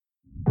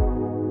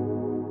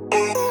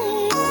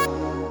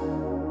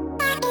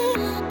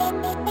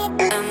What's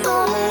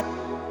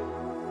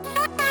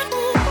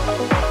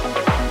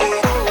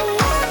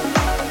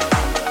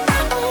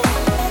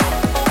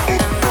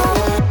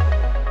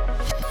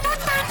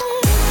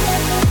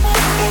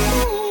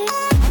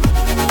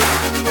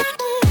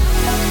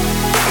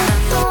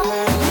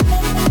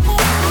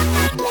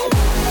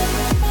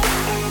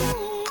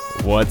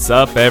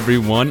up,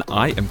 everyone?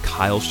 I am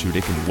Kyle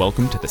Shudik, and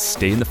welcome to the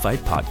Stay in the Fight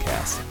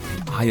podcast.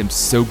 I am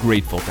so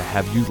grateful to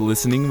have you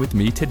listening with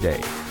me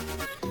today.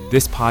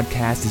 This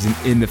podcast is an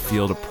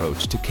in-the-field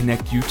approach to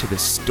connect you to the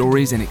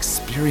stories and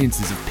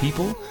experiences of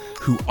people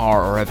who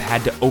are or have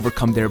had to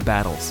overcome their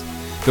battles,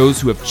 those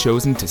who have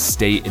chosen to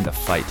stay in the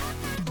fight.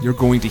 You're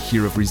going to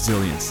hear of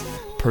resilience,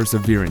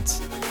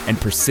 perseverance, and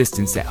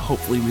persistence that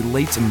hopefully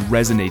relates and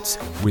resonates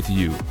with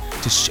you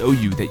to show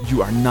you that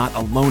you are not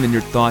alone in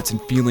your thoughts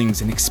and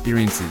feelings and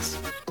experiences.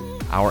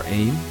 Our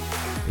aim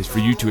is for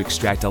you to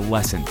extract a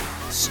lesson,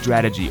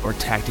 strategy, or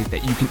tactic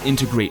that you can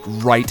integrate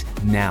right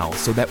now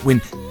so that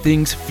when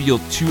things feel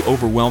too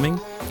overwhelming,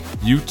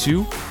 you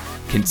too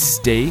can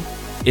stay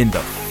in the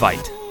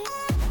fight.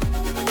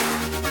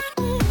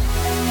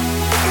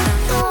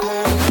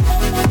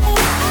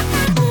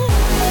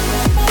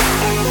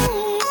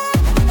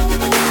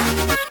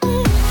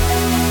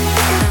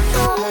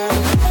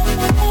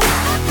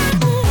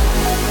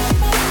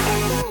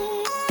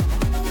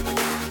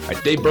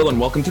 Dave Berlin,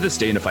 welcome to the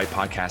Stay in the Fight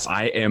podcast.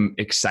 I am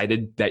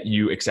excited that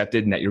you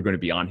accepted and that you're going to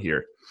be on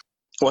here.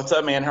 What's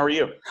up, man? How are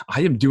you?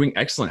 I am doing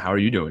excellent. How are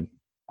you doing?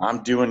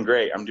 I'm doing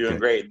great.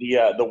 Great.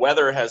 The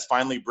weather has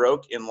finally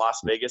broke in Las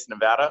Vegas,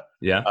 Nevada.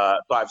 Yeah.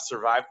 So I've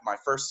survived my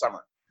first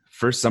summer.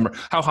 First summer.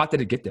 How hot did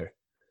it get there?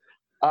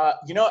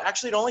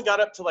 Actually it only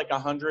got up to like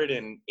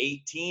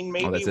 118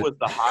 maybe was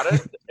the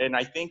hottest. And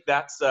I think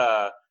that's,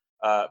 but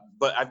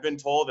I've been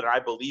told, and I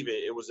believe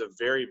it was a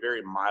very,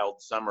 very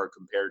mild summer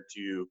compared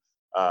to,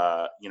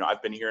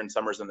 I've been here in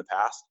summers in the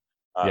past,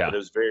 but it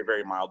was very,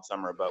 very mild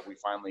summer, but we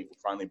finally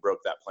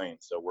broke that plane.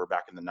 So we're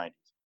back in the 90s.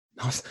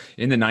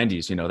 In the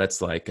 90s,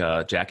 that's like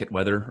jacket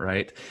weather,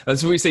 right?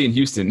 That's what we say in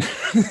Houston.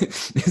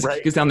 Right.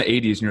 It gets down the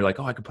 80s and you're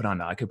like, oh, I could put on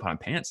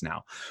pants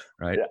now,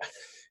 right?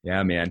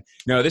 Yeah, man.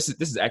 No, this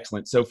is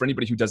excellent. So for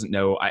anybody who doesn't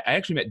know, I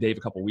actually met Dave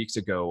a couple weeks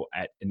ago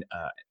at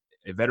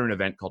a veteran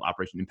event called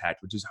Operation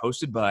Impact, which is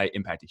hosted by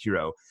Impact a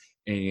Hero.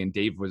 And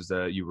Dave was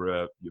you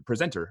were a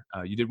presenter.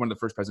 You did one of the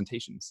first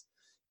presentations.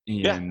 And,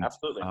 yeah,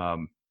 absolutely.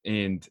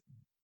 And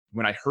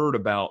when I heard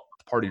about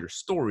part of your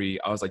story,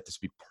 I was like, this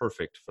would be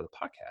perfect for the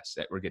podcast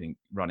that we're getting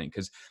running,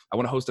 because I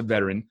want to host a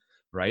veteran,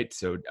 right?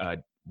 So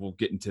we'll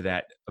get into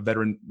that, a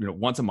veteran,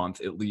 once a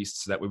month at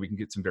least, so that way we can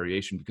get some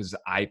variation, because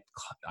I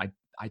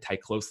tie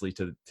closely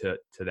to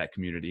that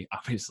community,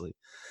 obviously.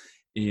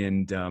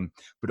 And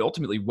but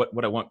ultimately,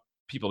 what I want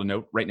people to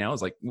know right now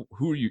is like,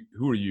 who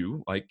are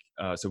you? Like,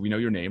 so we know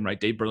your name, right?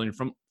 Dave Berlin,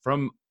 from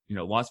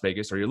Las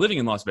Vegas, or you're living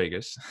in Las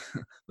Vegas.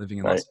 Living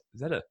in right.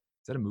 Is that a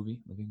movie,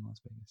 Living in Las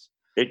Vegas?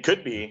 It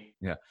could be.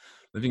 Yeah,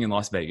 living in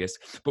Las Vegas.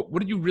 But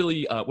what are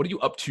you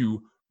up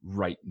to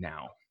right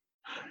now?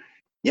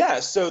 Yeah,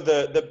 so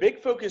the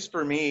big focus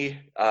for me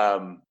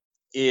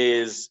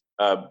is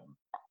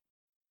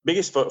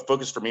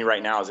focus for me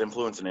right now is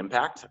influence and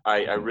impact.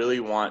 I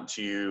really want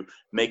to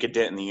make a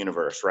dent in the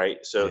universe, right?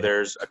 So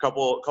there's a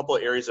couple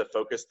of areas of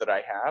focus that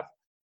I have.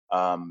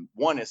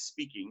 One is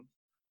speaking.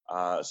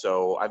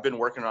 So I've been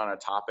working on a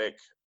topic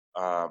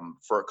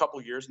for a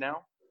couple years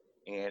now,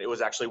 and it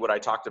was actually what I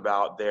talked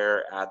about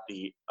there at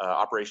the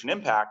Operation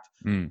Impact.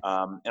 And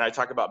I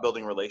talk about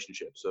building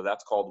relationships. So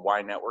that's called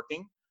Why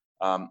Networking.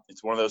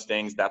 It's one of those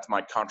things, that's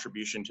my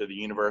contribution to the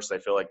universe. I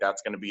feel like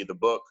that's going to be the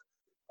book.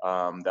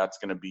 That's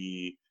going to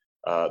be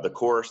the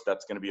course.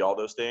 That's going to be all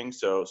those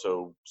things.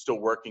 So still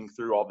working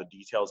through all the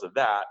details of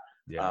that.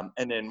 Yeah.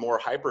 And then more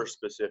hyper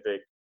specific,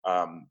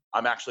 I'm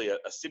actually a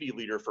city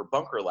leader for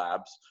Bunker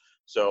Labs.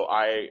 So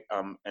I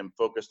am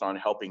focused on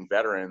helping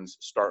veterans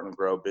start and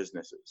grow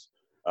businesses.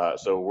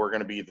 So we're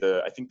going to be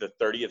the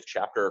 30th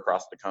chapter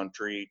across the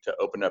country to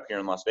open up here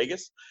in Las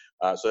Vegas.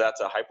 So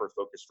that's a hyper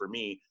focus for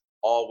me,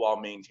 all while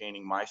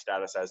maintaining my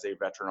status as a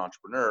veteran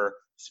entrepreneur,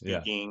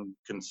 speaking,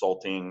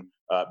 consulting,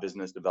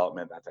 business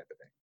development, that type of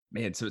thing.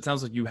 Man, so it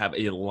sounds like you have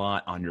a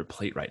lot on your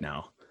plate right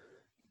now.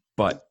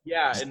 But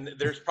yeah, and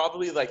there's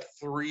probably like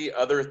 3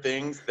 other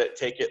things that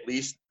take at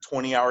least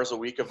 20 hours a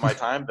week of my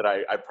time that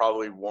I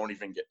probably won't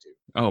even get to.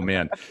 Oh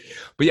man.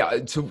 But yeah,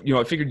 so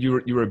I figured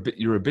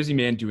you're a busy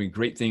man doing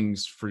great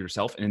things for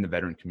yourself and in the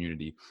veteran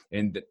community.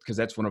 And because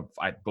that's one of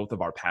both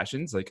of our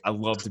passions. Like, I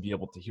love to be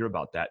able to hear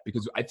about that,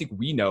 because I think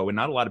we know, and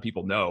not a lot of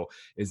people know,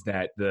 is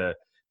that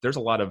there's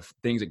a lot of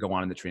things that go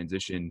on in the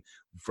transition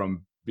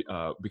from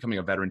becoming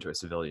a veteran to a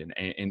civilian,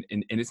 and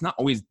it's not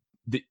always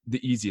the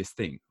easiest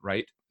thing,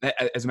 right?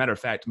 As a matter of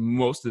fact,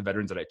 most of the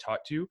veterans that I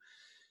talk to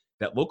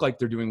that look like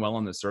they're doing well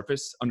on the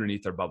surface,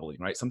 underneath they're bubbling,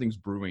 right? Something's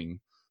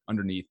brewing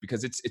underneath,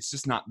 because it's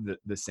just not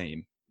the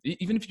same.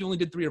 Even if you only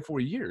did 3 or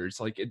 4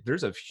 years,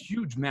 there's a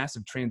huge,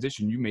 massive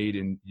transition you made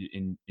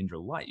in your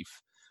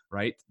life,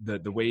 right?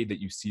 The way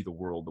that you see the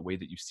world, the way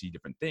that you see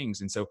different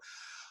things. And so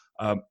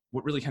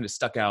what really kind of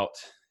stuck out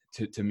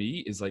to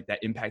me is like that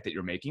impact that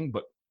you're making,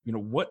 but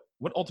what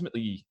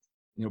ultimately,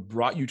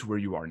 brought you to where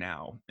you are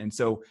now. And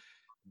so,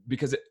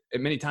 because at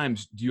many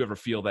times, do you ever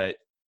feel that,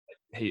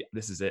 hey,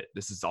 this is it,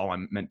 this is all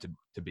I'm meant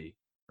to be,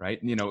 right?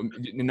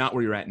 Not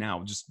where you're at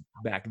now, just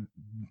back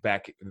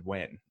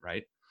when,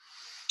 right?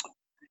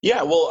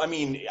 Yeah, well, I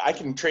mean, I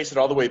can trace it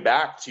all the way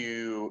back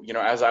to,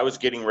 as I was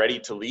getting ready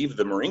to leave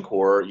the Marine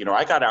Corps,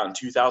 I got out in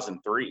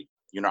 2003.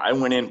 I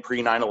went in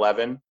pre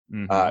 9/11,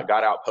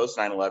 got out post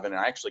 9/11, and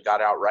I actually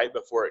got out right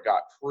before it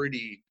got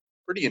pretty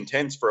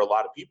intense for a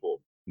lot of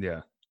people.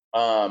 Yeah.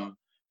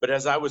 But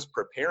as I was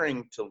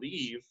preparing to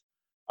leave,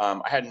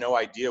 I had no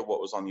idea what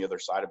was on the other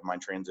side of my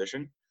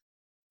transition.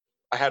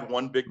 I had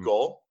one big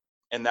goal,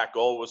 and that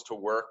goal was to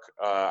work.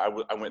 I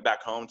went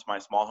back home to my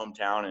small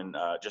hometown and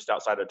just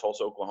outside of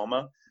Tulsa,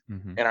 Oklahoma,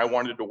 and I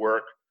wanted to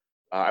work.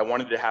 I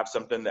wanted to have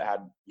something that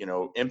had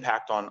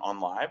impact on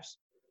lives,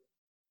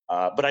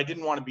 but I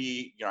didn't want to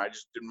be I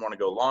just didn't want to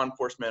go law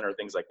enforcement or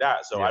things like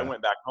that. So I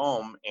went back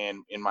home,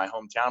 and in my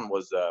hometown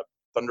was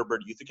Thunderbird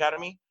Youth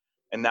Academy,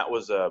 and that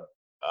was a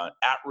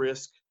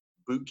at-risk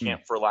boot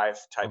camp for life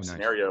type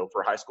scenario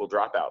for high school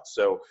dropouts.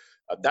 So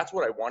that's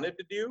what I wanted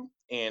to do.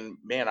 And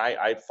man,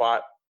 I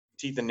fought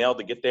teeth and nail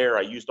to get there.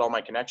 I used all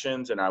my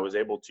connections, and I was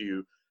able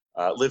to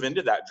live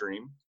into that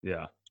dream.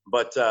 Yeah.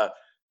 But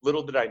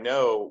little did I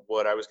know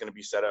what I was going to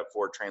be set up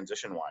for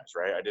transition wise,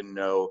 right? I didn't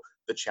know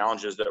the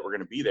challenges that were going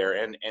to be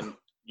there. And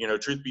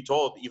truth be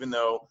told, even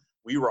though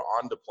we were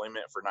on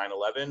deployment for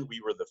 9/11,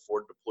 we were the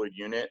forward deployed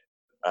unit.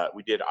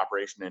 We did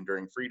Operation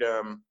Enduring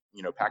Freedom,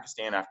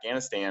 Pakistan,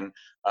 Afghanistan.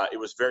 It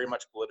was very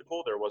much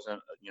political. There wasn't,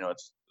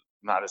 it's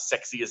not as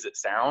sexy as it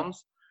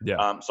sounds.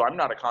 Yeah. So I'm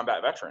not a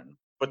combat veteran,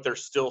 but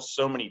there's still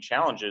so many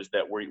challenges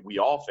that we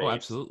all face. Oh,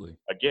 absolutely.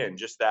 Again,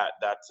 just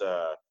that's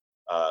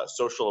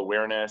social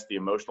awareness, the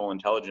emotional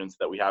intelligence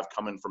that we have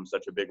coming from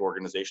such a big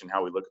organization,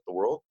 how we look at the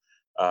world.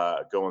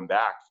 Going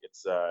back,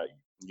 it's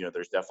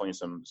there's definitely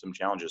some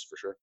challenges for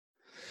sure.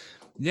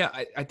 Yeah,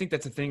 I think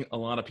that's a thing a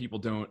lot of people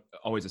don't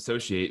always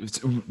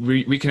associate.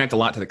 We connect a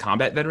lot to the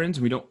combat veterans.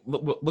 We don't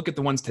look at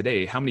the ones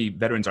today. How many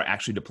veterans are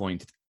actually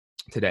deploying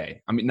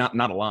today? I mean,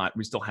 not a lot.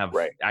 We still have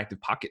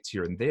active pockets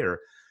here and there,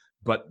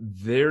 but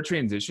their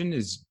transition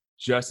is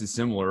just as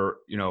similar,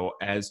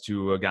 as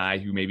to a guy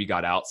who maybe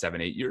got out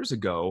 7-8 years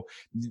ago.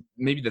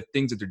 Maybe the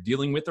things that they're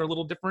dealing with are a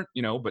little different,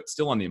 but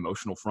still on the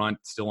emotional front,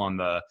 still on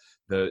the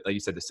like you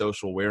said, the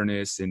social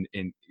awareness and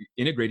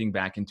integrating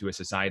back into a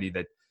society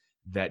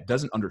that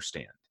doesn't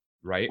understand,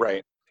 right?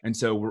 Right. And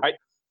so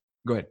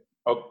go ahead.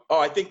 Oh,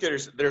 I think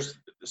there's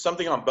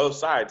something on both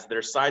sides.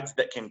 There's sides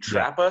that can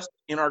trap us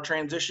in our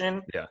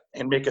transition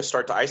and make us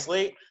start to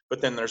isolate,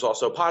 but then there's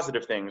also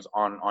positive things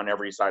on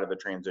every side of the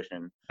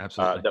transition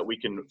that we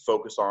can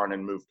focus on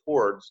and move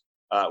towards,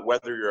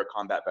 whether you're a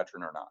combat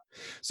veteran or not.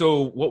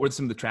 So what were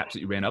some of the traps that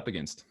you ran up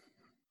against?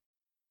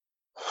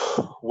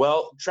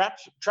 Well,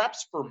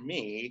 traps for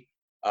me,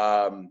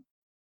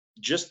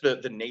 just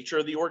the nature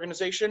of the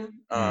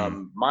organization.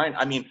 Mine,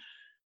 I mean,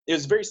 it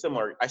was very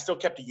similar. I still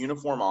kept a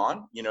uniform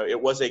on. It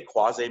was a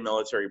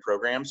quasi-military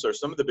program. So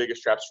some of the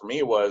biggest traps for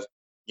me was,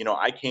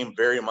 I came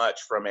very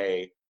much from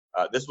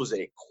this was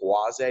a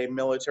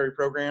quasi-military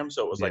program.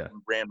 So it was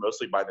ran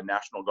mostly by the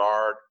National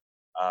Guard.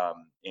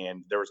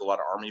 And there was a lot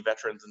of Army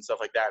veterans and stuff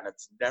like that. And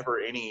it's never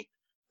any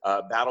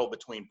battle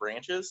between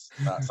branches.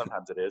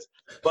 Sometimes it is.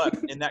 But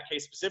in that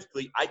case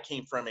specifically, I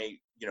came from a,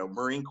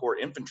 Marine Corps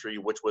infantry,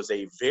 which was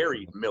a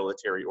very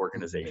military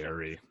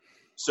organization.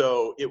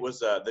 So it was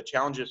the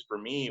challenges for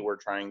me were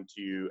trying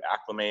to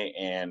acclimate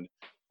and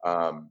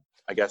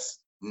I guess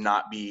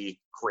not be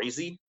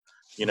crazy,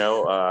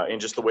 in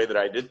just the way that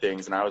I did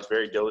things. And I was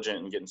very diligent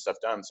in getting stuff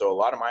done. So a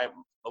lot of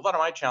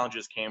my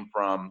challenges came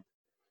from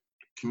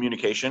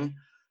communication,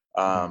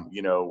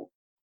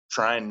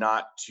 trying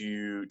not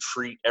to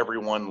treat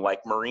everyone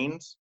like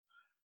Marines.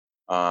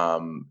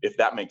 If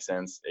that makes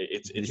sense,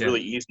 it's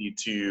really easy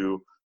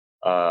to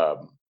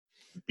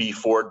be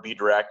forward, be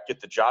direct,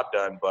 get the job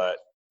done, but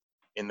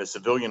in the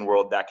civilian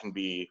world, that can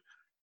be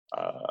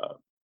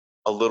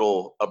a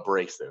little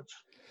abrasive,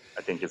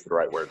 I think is the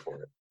right word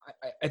for it.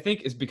 I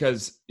think it's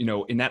because,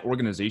 in that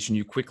organization,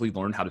 you quickly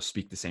learn how to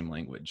speak the same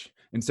language.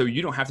 And so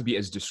you don't have to be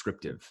as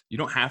descriptive. You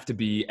don't have to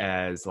be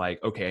as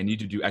like, okay, I need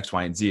to do X,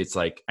 Y, and Z. It's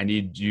like, I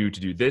need you to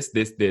do this,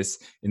 this, this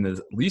in the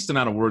least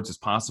amount of words as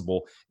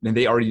possible. And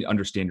they already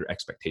understand your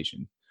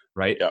expectation.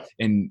 Right. Yeah.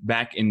 And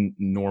back in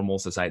normal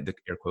society, the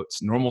air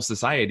quotes, normal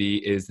society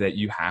is that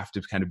you have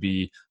to kind of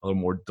be a little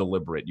more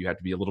deliberate. You have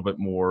to be a little bit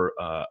more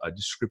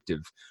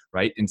descriptive.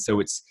 Right. And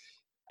so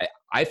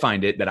I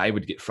find it that I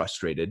would get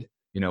frustrated,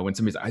 when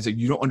I say,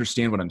 you don't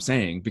understand what I'm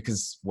saying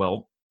because,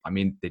 well, I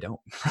mean, they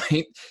don't,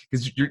 right?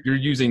 Because you're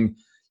using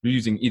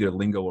either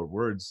lingo or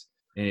words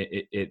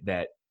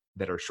that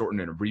are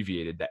shortened and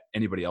abbreviated that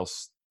anybody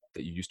else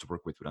that you used to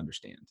work with would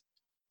understand.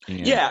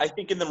 Yeah, I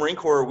think in the Marine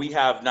Corps, we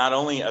have not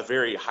only a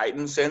very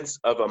heightened sense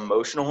of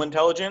emotional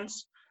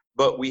intelligence,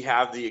 but we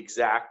have the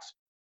exact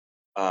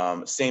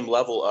same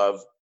level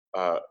of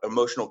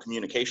emotional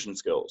communication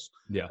skills.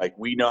 Yeah. Like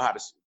we know how to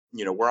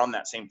we're on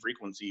that same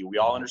frequency. We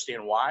all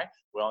understand why,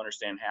 we all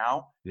understand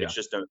how. Yeah. It's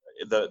just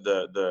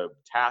the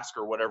task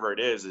or whatever it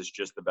is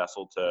just the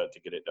vessel to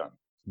get it done.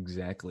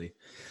 Exactly.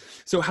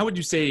 So how would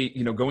you say,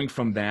 going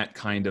from that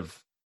kind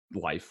of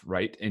life,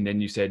 right? And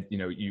then you said,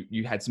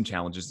 you had some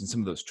challenges and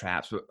some of those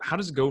traps, but how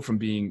does it go from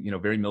being,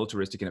 very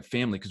militaristic in a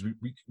family? Because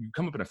you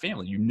come up in a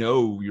family,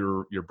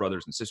 your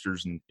brothers and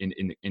sisters in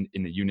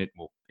the unit.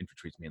 Well,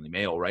 infantry is mainly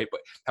male, right?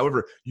 But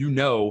however,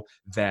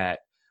 that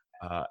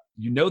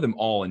them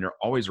all and you're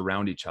always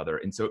around each other.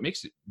 And so it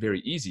makes it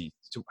very easy.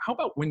 So how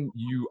about when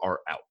you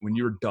are out, when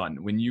you're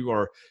done, when you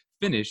are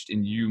finished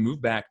and you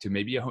move back to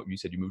maybe a home, you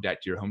said you moved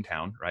back to your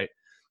hometown, right?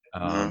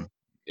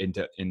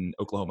 In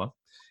Oklahoma.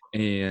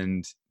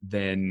 And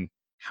then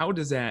how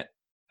does that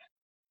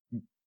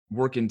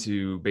work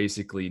into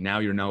basically now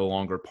you're no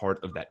longer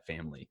part of that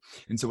family?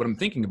 And so what I'm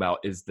thinking about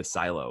is the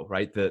silo,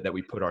 right? That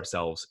we put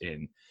ourselves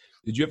in.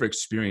 Did you ever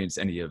experience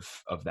any of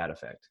that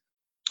effect?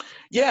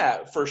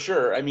 Yeah, for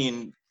sure. I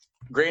mean,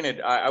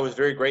 granted, I was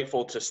very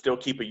grateful to still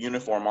keep a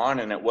uniform on,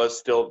 and there was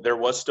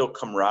still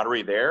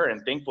camaraderie there.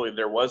 And thankfully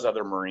there was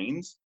other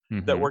Marines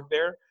that worked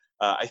there.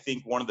 I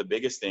think one of the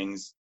biggest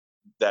things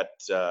that,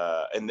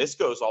 and this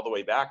goes all the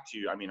way back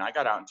to, I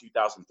got out in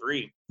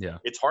 2003. Yeah.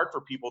 It's hard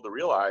for people to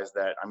realize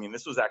that,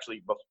 this was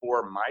actually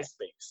before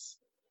MySpace,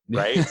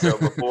 right? So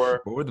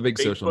before the big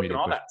Facebook social media and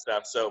all push. that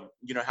stuff. So,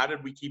 how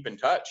did we keep in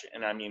touch?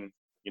 And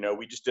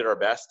we just did our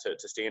best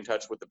to stay in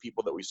touch with the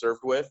people that we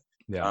served with.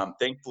 Yeah.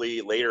 Thankfully,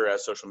 later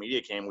as social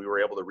media came, we were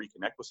able to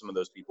reconnect with some of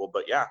those people.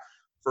 But yeah,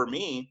 for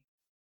me,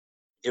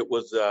 it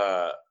was,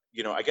 I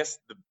guess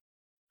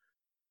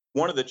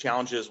one of the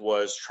challenges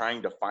was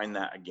trying to find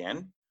that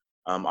again.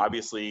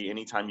 Obviously,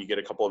 anytime you get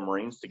a couple of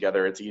Marines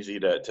together, it's easy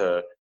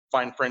to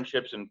find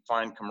friendships and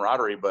find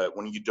camaraderie. But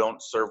when you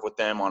don't serve with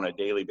them on a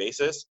daily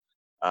basis,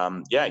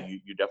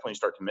 you definitely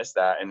start to miss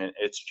that. And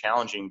it's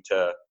challenging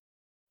to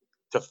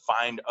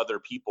find other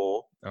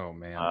people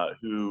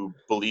who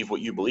believe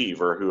what you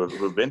believe or who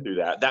have been through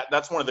that.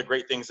 That's one of the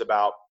great things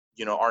about,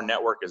 our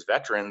network as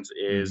veterans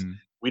is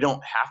we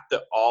don't have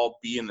to all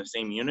be in the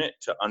same unit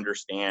to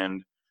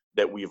understand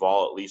that we've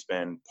all at least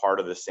been part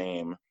of the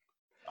same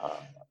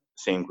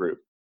group.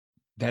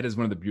 That is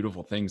one of the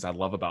beautiful things I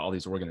love about all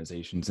these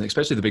organizations, and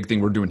especially the big thing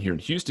we're doing here in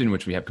Houston,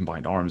 which we have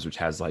Combined Arms, which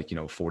has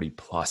 40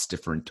 plus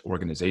different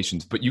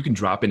organizations, but you can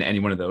drop into any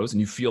one of those and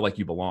you feel like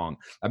you belong.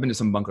 I've been to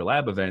some Bunker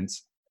Lab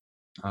events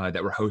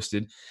that were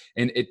hosted,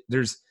 and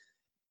there's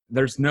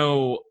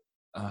no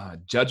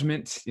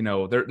judgment.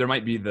 There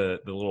might be the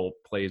little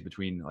plays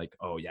between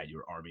oh yeah,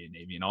 you're Army and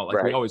Navy and all.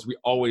 Right. We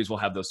always will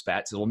have those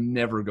spats. It'll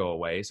never go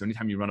away. So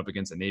anytime you run up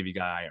against a Navy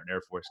guy or an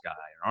Air Force guy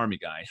or an Army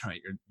guy, right,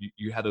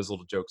 you have those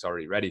little jokes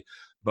already ready,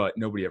 but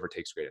nobody ever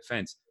takes great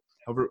offense.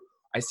 However,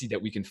 I see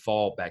that we can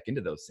fall back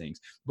into those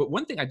things. But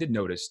one thing I did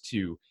notice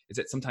too is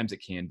that sometimes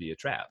it can be a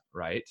trap,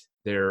 right?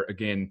 There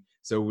again,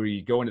 so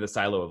we go into the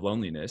silo of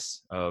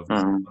loneliness of,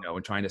 and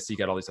trying to seek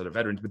out all these other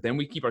veterans, but then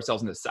we keep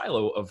ourselves in the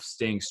silo of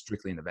staying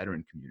strictly in the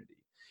veteran community.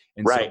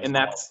 And right. So, and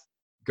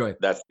go ahead.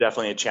 That's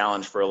definitely a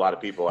challenge for a lot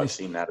of people. I've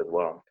seen that as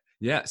well.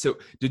 Yeah. So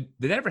did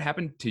that ever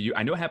happen to you?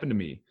 I know it happened to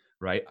me.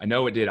 Right. I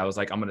know it did. I was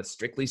like, I'm going to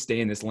strictly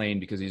stay in this lane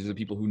because these are the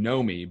people who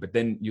know me. But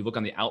then you look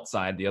on the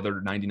outside, the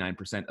other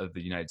 99% of the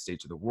United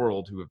States or the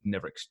world who have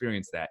never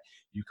experienced that,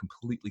 you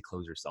completely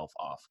close yourself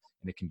off,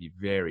 and it can be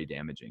very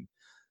damaging.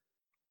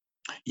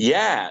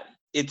 Yeah,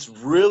 it's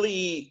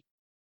really,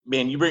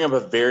 man, you bring up a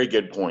very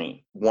good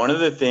point. One of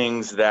the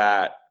things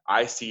that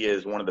I see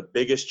as one of the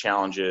biggest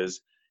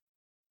challenges,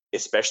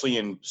 especially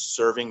in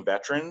serving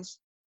veterans,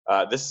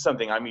 this is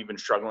something I'm even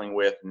struggling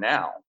with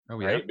now,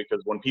 right?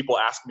 Because when people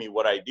ask me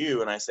what I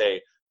do and I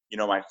say,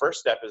 my first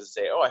step is to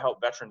say, I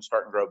help veterans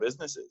start and grow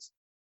businesses.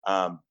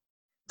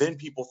 Then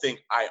people think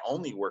I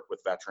only work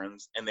with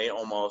veterans and they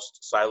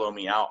almost silo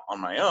me out on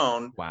my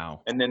own.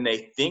 Wow. And then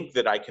they think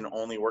that I can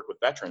only work with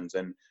veterans.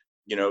 And,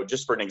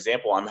 just for an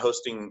example, I'm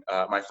hosting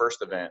my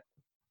first event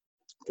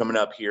coming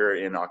up here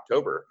in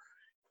October.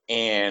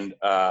 And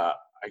I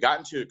got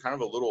into kind of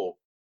a little,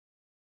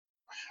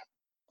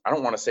 I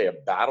don't want to say a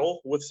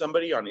battle with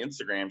somebody on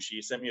Instagram.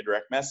 She sent me a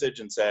direct message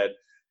and said,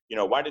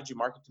 why did you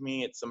market to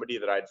me? It's somebody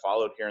that I'd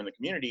followed here in the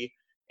community.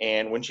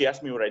 And when she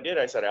asked me what I did,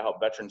 I said, I help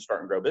veterans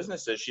start and grow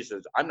businesses. She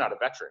says, I'm not a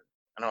veteran.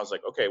 And I was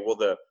like, okay, well,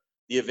 the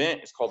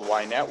event is called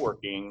Why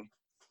Networking.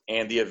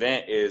 And the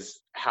event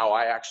is how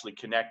I actually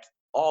connect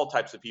all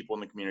types of people in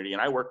the community.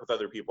 And I work with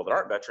other people that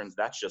aren't veterans.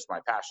 That's just my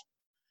passion.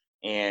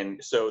 And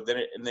so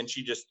then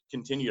she just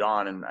continued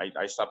on, and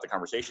I stopped the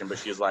conversation, but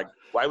she was like,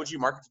 why would you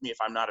market to me if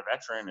I'm not a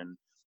veteran? And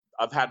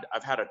I've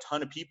had a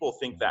ton of people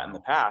think that in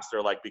the past.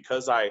 They're like,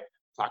 because I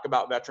talk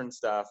about veteran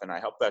stuff and I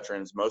help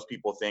veterans, most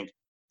people think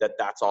that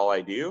that's all I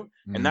do.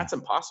 And that's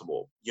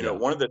impossible.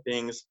 One of the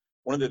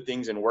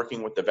things in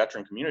working with the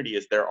veteran community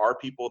is there are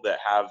people that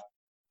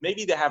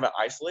maybe they haven't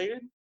isolated,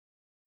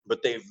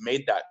 but they've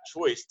made that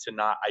choice to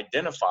not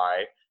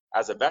identify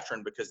as a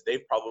veteran because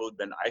they've probably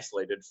been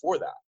isolated for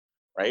that.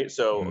 Right.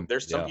 So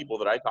there's some people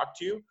that I talk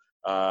to.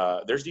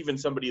 There's even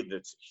somebody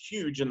that's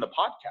huge in the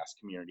podcast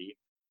community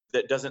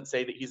that doesn't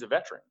say that he's a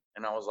veteran.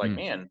 And I was like,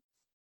 man,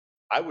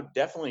 I would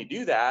definitely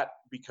do that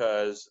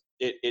because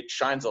it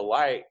shines a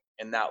light,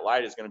 and that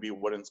light is going to be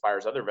what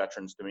inspires other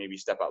veterans to maybe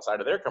step outside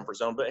of their comfort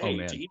zone. But hey,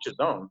 to each his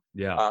own.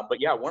 Yeah.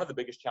 But yeah, one of the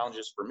biggest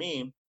challenges for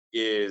me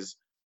is,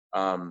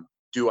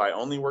 do I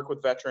only work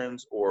with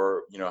veterans,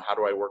 or, you know, how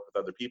do I work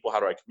with other people? How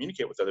do I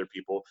communicate with other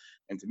people?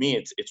 And to me,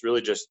 it's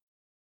really just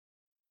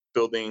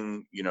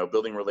building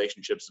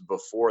relationships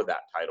before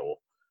that title.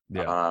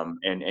 Yeah.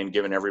 And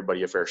giving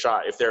everybody a fair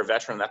shot. If they're a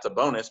veteran, that's a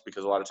bonus,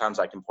 because a lot of times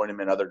I can point them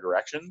in other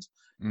directions.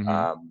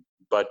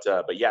 But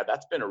yeah,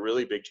 that's been a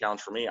really big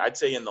challenge for me. I'd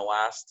say in the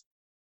last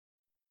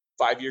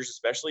 5 years,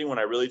 especially, when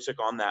I really took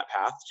on that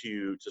path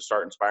to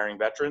start inspiring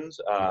veterans.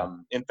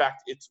 In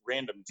fact, it's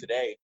random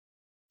today.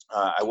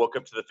 I woke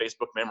up to the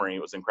Facebook memory.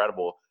 It was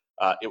incredible.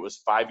 It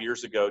was 5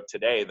 years ago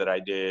today that I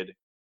did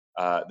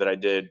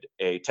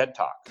a TED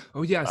Talk.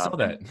 Oh yeah, I saw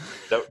that.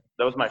 That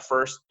was my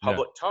first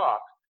public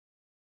talk.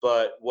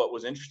 But what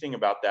was interesting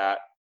about that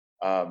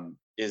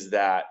is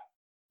that,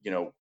 you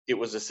know, it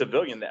was a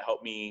civilian that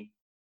helped me,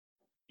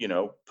 you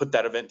know, put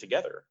that event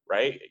together,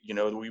 right? You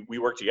know, we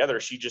worked together.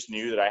 She just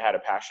knew that I had a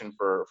passion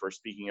for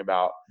speaking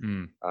about,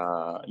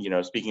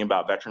 speaking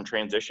about veteran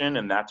transition,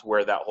 and that's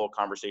where that whole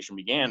conversation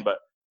began. But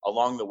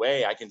along the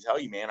way, I can tell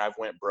you, man, I've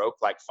went broke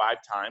like 5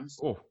 times,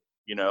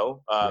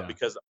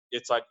 because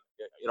it's like,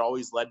 it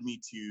always led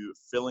me to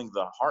filling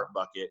the heart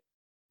bucket,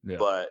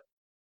 but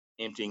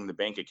emptying the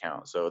bank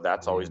account. So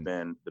that's always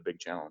been the big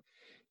challenge.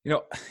 You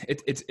know,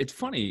 it's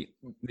funny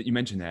that you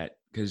mentioned that,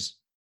 because,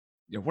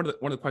 you know, one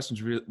of the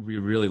questions we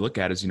really look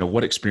at is, you know,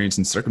 what experience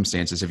and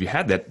circumstances have you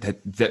had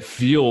that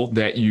feel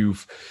that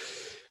you've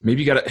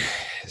maybe got to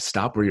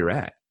stop where you're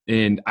at.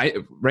 And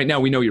right now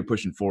we know you're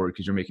pushing forward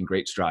because you're making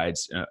great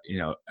strides. You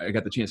know, I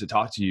got the chance to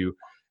talk to you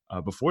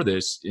before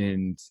this,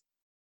 and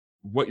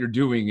what you're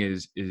doing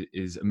is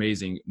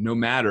amazing, no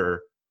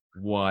matter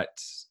what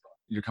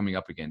you're coming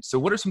up against. So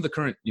what are some of the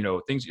current, you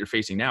know, things that you're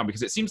facing now?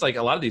 Because it seems like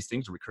a lot of these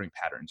things are recurring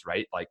patterns,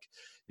 right? Like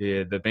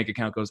the bank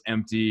account goes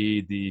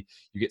empty,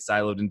 you get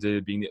siloed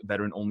into being the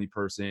veteran only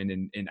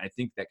person. And I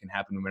think that can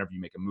happen whenever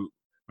you make a move.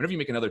 Whenever you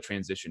make another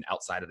transition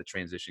outside of the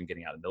transition,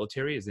 getting out of the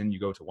military, is then you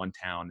go to one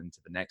town into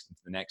the next,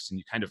 and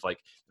you kind of like,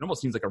 it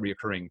almost seems like a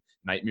reoccurring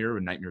nightmare,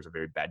 and nightmare is a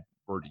very bad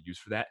word to use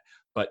for that,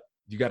 but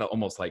you got to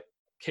almost like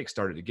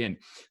kickstart it again.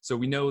 So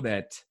we know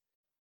that,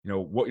 you know,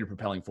 what you're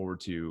propelling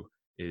forward to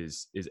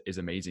is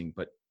amazing,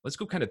 but let's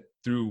go kind of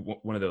through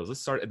one of those. Let's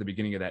start at the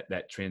beginning of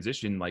that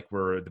transition, like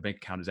where the bank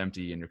account is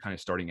empty and you're kind of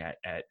starting at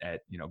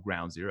you know,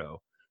 ground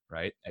zero,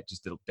 right? At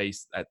just the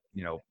base, at,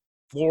 you know,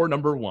 floor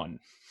number 1,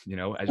 you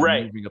know, as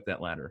you're moving up that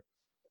ladder.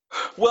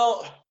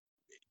 Well,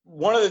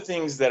 one of the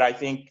things that I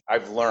think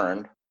I've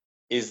learned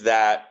is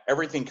that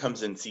everything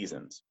comes in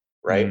seasons,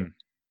 right?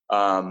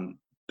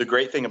 The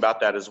great thing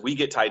about that is we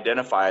get to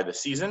identify the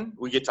season,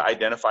 we get to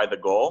identify the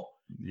goal,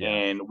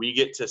 and we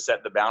get to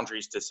set the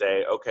boundaries to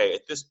say, okay,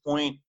 at this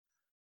point,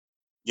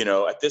 you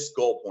know, at this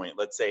goal point,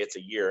 let's say it's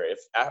a year. If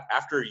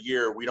after a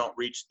year we don't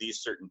reach these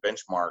certain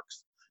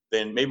benchmarks,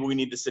 then maybe we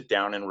need to sit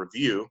down and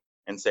review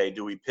and say,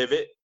 do we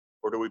pivot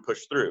or do we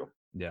push through?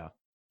 Yeah.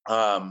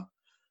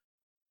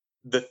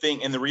 The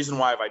thing, and the reason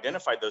why I've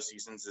identified those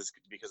seasons is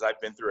because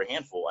I've been through a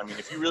handful. I mean,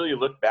 if you really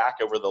look back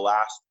over the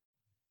last,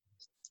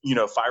 you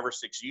know, 5 or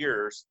 6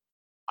 years,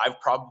 I've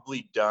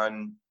probably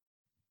done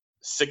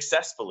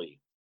successfully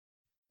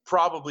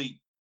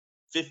probably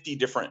 50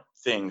 different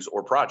things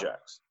or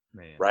projects.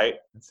 Man, right?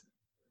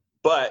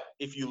 But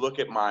if you look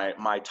at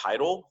my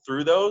title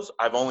through those,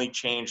 I've only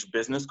changed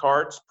business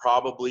cards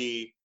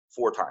probably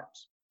 4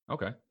 times.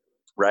 Okay.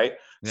 Right?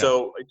 Yeah.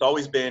 So it's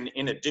always been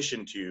in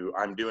addition to,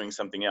 I'm doing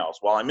something else.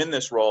 While I'm in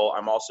this role,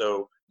 I'm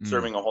also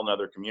serving a whole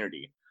nother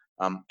community.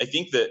 I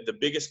think that the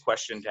biggest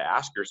question to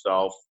ask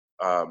yourself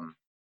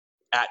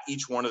at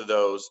each one of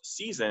those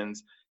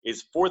seasons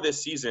is, for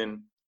this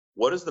season,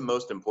 what is the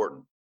most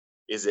important?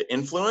 Is it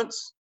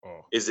influence?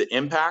 Is it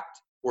impact?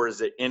 Or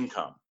is it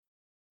income?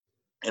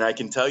 And I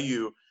can tell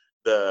you,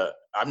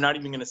 I'm not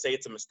even going to say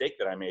it's a mistake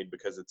that I made,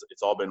 because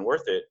it's all been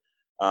worth it.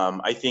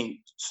 I think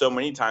so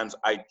many times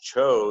I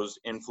chose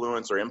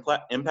influence or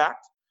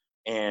impact,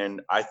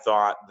 and I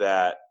thought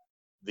that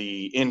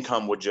the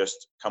income would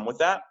just come with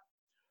that.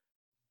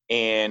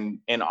 And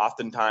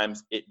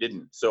oftentimes it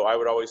didn't. So I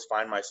would always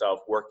find myself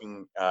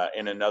working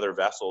in another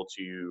vessel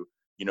to,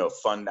 you know,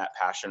 fund that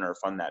passion or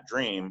fund that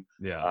dream.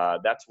 Yeah.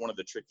 That's one of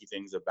the tricky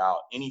things about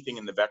anything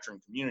in the veteran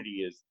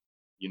community is,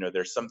 you know,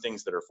 there's some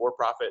things that are for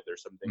profit.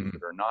 There's some things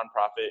that are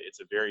nonprofit. It's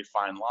a very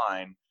fine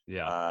line.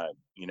 Yeah.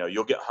 You know,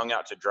 you'll get hung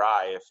out to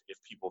dry if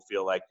people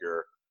feel like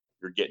you're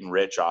getting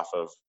rich off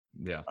of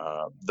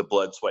the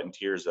blood, sweat, and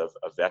tears of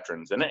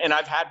veterans. And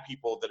I've had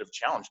people that have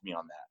challenged me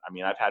on that. I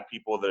mean, I've had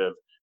people that have,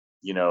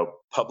 you know,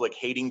 public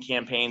hating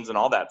campaigns and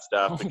all that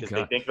stuff because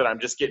they think that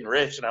I'm just getting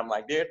rich. And I'm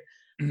like, dude,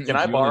 can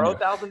I borrow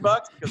 $1,000?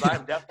 Because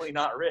I'm definitely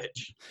not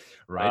rich.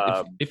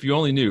 Right. If you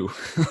only knew.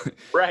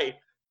 Right.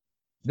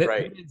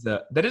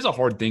 That is a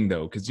hard thing,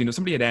 though, because, you know,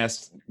 somebody had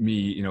asked me,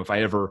 you know, if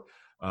I ever,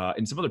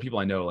 and some other people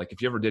I know, like,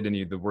 if you ever did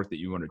any of the work that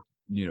you want to,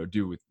 you know,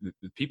 do with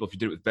people, if you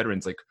did it with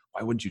veterans, like,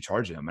 why wouldn't you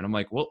charge them? And I'm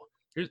like, well,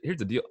 here's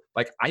the deal.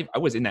 Like I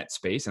was in that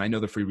space, and I know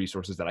the free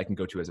resources that I can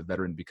go to as a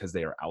veteran because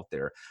they are out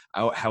there.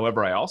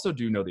 However, I also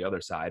do know the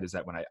other side is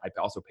that when I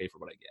also pay for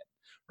what I get,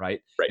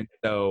 right? Right. And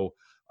so,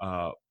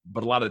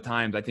 but a lot of the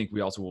times, I think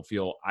we also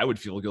I would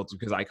feel guilty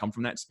because I come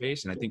from that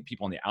space, and I think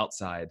people on the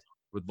outside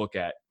would look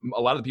at a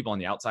lot of the people on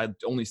the outside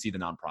only see the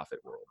nonprofit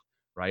world,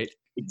 right?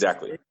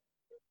 Exactly.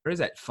 There is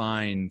that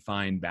fine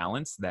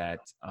balance that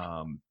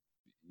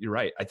you're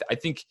right. I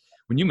think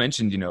when you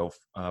mentioned,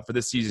 for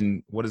this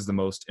season, what is the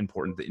most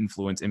important, the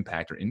influence,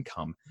 impact, or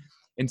income?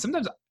 And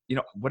sometimes,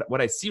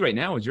 what I see right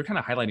now is you're kind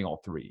of highlighting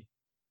all three.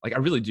 Like I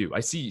really do.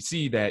 I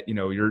see that,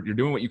 you're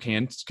doing what you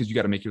can because you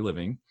got to make your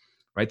living,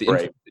 right? The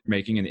influence that you're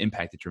making and the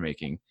impact that you're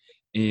making.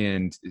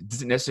 And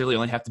does it necessarily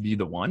only have to be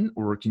the one,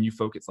 or can you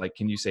focus, like,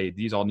 can you say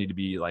these all need to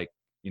be like,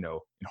 in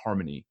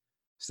harmony?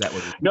 So that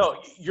way.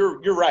 No,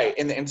 you're right.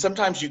 And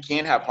sometimes you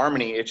can have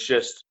harmony. It's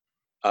just,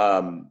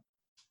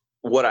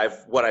 what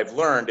I've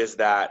learned is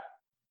that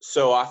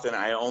so often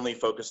I only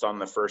focused on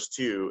the first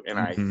two, and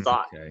I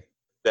thought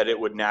that it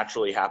would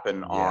naturally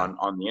happen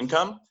on the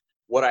income.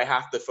 What I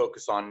have to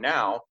focus on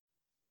now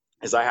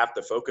is I have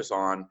to focus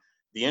on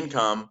the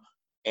income,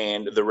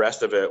 and the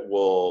rest of it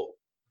will,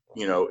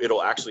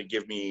 it'll actually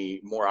give me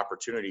more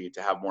opportunity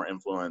to have more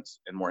influence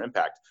and more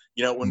impact.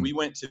 When we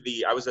went to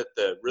I was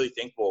really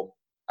thankful.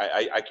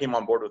 I came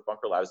on board with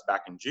Bunker Labs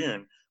back in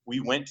June.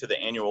 We went to the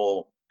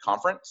annual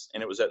conference,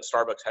 and it was at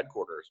Starbucks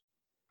headquarters.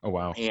 Oh,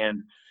 wow.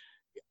 And,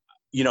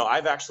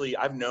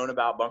 I've known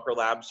about Bunker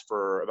Labs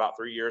for about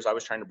 3 years. I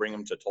was trying to bring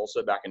them to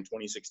Tulsa back in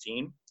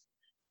 2016.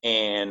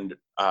 And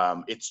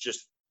it's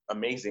just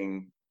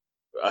amazing,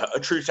 a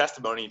true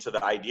testimony to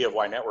the idea of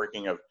why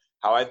networking, of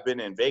how I've been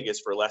in Vegas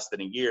for less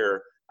than a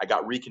year. I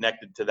got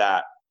reconnected to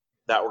that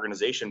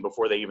organization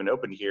before they even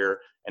opened here.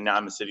 And now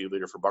I'm a city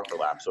leader for Bunker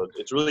Labs. So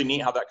it's really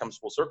neat how that comes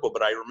full circle.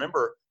 But I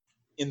remember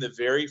in the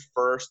very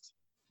first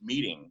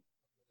meeting,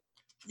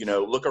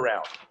 look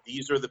around.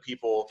 These are the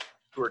people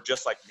who are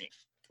just like me,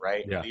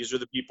 right? Yeah. These are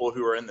the people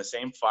who are in the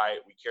same fight.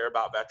 We care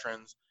about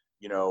veterans.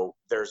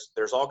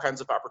 There's all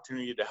kinds of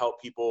opportunity to help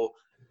people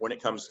when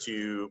it comes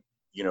to,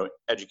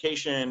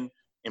 education,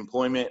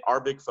 employment.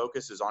 Our big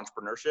focus is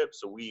entrepreneurship.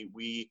 So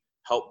we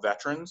help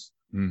veterans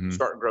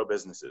start and grow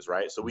businesses,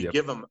 right? So we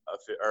give them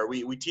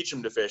we teach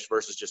them to fish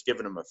versus just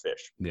giving them a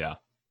fish. Yeah.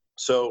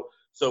 So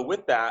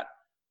with that,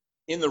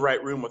 in the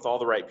right room with all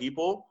the right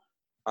people,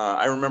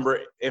 I remember,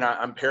 and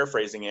I'm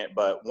paraphrasing it,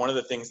 but one of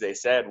the things they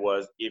said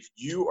was, if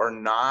you are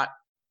not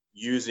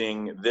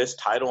using this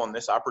title and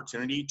this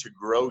opportunity to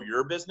grow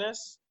your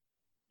business,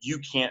 you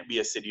can't be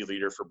a city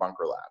leader for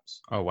Bunker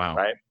Labs. Oh, wow.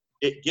 Right?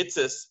 It gets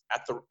us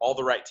at all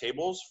the right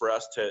tables for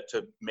us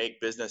to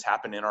make business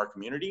happen in our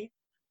community.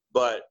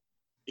 But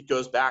it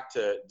goes back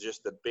to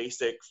just the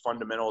basic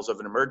fundamentals of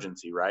an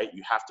emergency, right?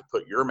 You have to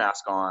put your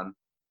mask on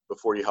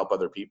before you help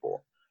other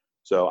people.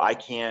 So I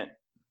can't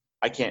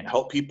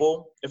help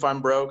people if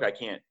I'm broke. I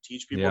can't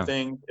teach people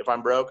things if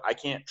I'm broke. I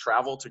can't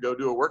travel to go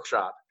do a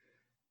workshop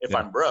if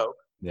I'm broke.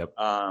 Yep.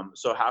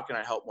 So how can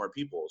I help more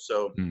people?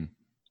 So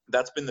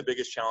that's been the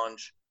biggest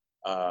challenge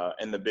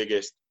and the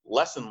biggest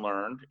lesson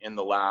learned in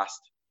the last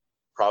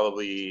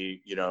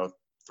probably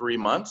 3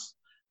 months.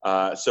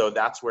 So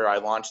that's where I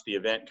launched the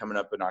event coming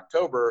up in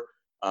October.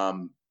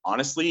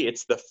 Honestly,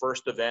 it's the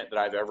first event that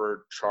I've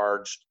ever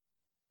charged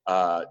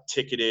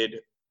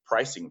ticketed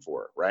pricing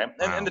for, right?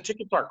 Wow. And the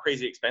tickets aren't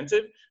crazy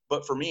expensive,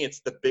 but for me, it's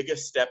the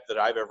biggest step that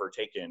I've ever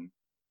taken,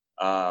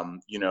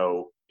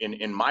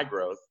 in my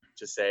growth,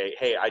 to say,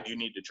 hey, I do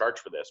need to charge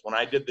for this. When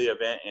I did the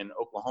event in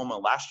Oklahoma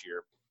last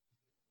year,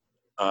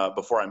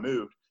 before I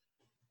moved,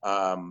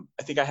 I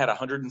think I had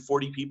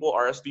 140 people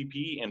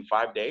RSVP in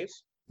 5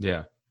 days.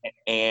 Yeah.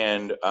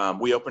 And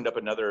we opened up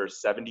another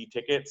 70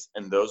 tickets,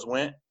 and those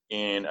went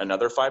in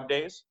another 5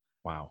 days.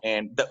 Wow.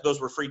 And those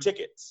were free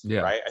tickets,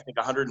 right? I think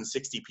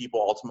 160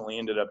 people ultimately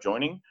ended up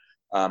joining.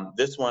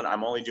 This one,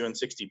 I'm only doing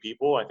 60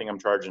 people. I think I'm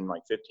charging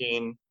like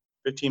 $15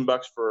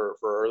 for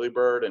early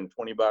bird and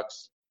 $20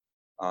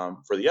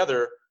 for the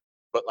other.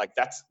 But like,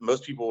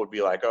 most people would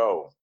be like,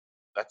 oh,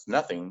 that's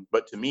nothing.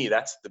 But to me,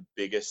 that's the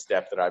biggest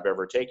step that I've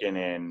ever taken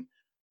in,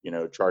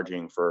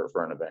 charging for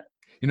an event.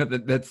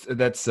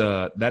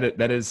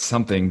 That is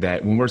something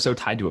that when we're so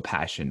tied to a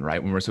passion,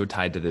 right? When we're so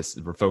tied to this,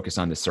 we're focused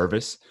on the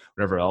service,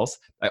 whatever else,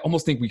 I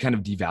almost think we kind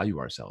of devalue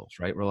ourselves,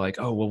 right? We're like,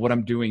 oh, well, what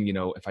I'm doing, it's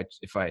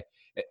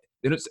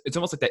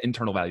almost like that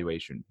internal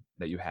valuation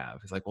that you have.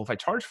 It's like, well, if I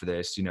charge for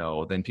this,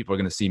 then people are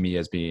going to see me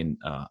as being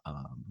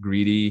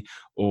greedy,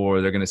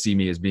 or they're going to see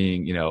me as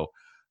being,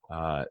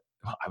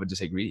 I would just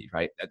say greedy,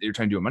 right? You're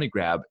trying to do a money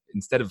grab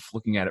instead of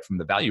looking at it from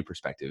the value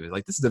perspective. It's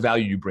like, this is the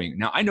value you bring.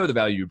 Now, I know the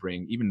value you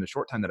bring, even in the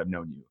short time that I've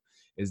known you,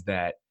 is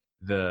that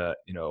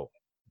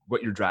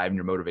what your drive and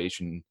your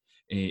motivation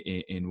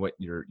and what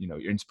your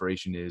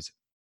inspiration is.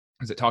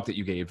 The talk that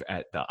you gave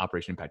at the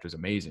Operation Impact was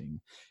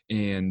amazing.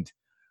 And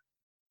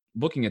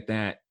looking at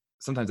that,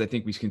 sometimes I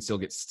think we can still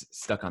get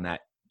stuck on that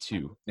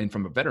too. And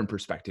from a veteran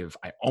perspective,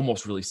 I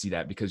almost really see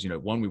that because,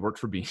 one, we worked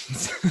for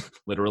beans,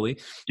 literally,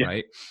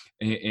 right?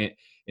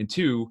 And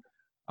two,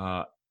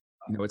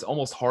 it's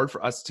almost hard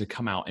for us to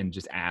come out and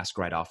just ask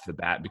right off the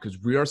bat, because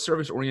we are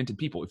service-oriented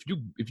people.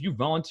 If you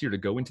volunteer to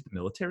go into the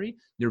military,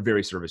 you're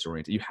very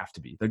service-oriented. You have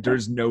to be. Like,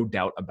 there's no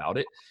doubt about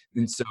it.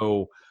 And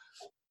so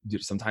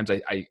sometimes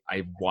I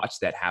watch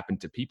that happen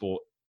to people,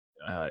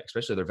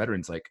 especially other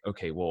veterans. Like,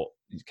 okay, well,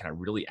 can I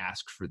really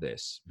ask for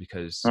this?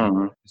 Because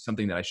it's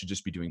something that I should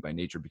just be doing by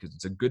nature, because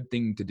it's a good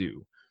thing to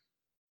do.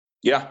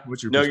 Yeah.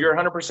 What's your No, you're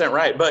 100%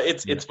 right. But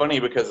it's funny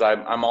because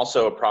I'm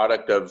also a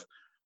product of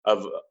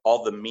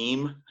all the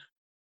meme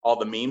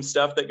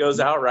stuff that goes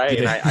out, right?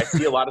 And I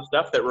see a lot of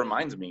stuff that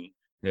reminds me,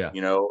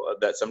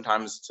 that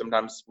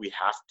sometimes we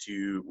have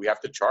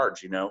to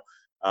charge,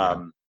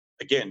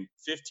 again,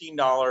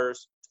 $15,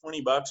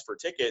 $20 for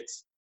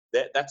tickets.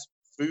 That's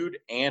food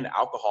and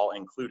alcohol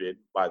included,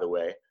 by the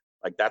way.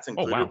 Like, that's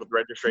included with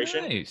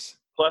registration. Nice.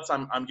 Plus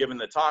I'm giving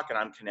the talk and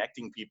I'm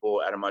connecting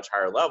people at a much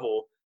higher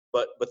level.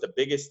 But the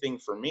biggest thing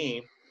for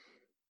me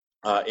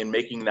in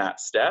making that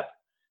step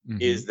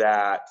is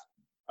that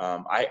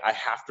I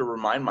have to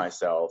remind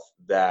myself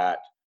that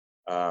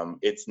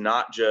it's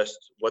not just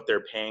what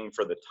they're paying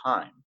for the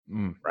time,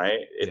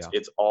 right?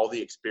 It's all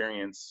the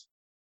experience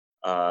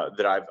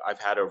that I've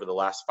had over the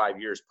last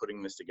 5 years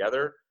putting this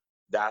together.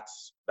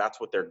 That's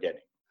what they're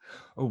getting.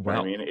 Oh,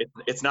 wow. You know what I mean,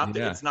 it's not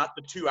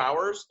the 2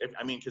 hours.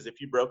 Because if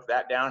you broke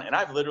that down, and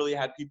I've literally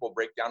had people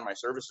break down my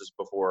services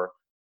before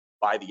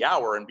by the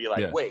hour and be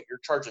like, wait,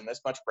 you're charging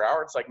this much per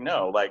hour? It's like,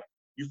 no, like,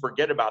 you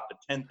forget about the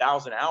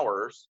 10,000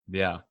 hours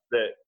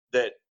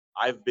that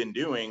I've been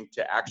doing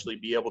to actually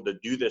be able to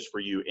do this for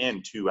you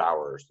in 2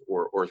 hours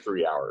or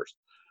 3 hours.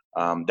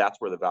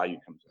 That's where the value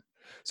comes in.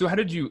 So how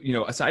did you,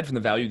 aside from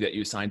the value that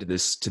you assigned to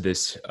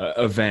this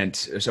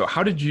event, so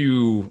how did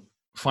you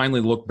finally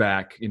look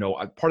back?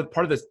 Part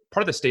of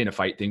the stay in a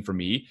fight thing for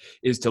me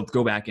is to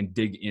go back and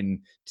dig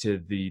into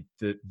the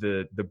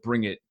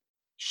bring it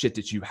shit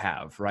that you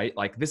have, right?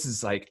 Like, this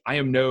is like,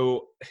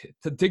 to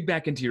dig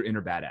back into your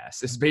inner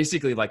badass is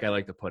basically, like, I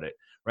like to put it,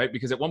 right?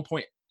 Because at one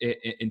point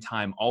in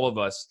time, all of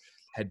us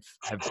have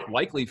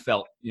likely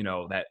felt,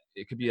 that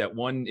it could be that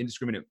one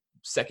indiscriminate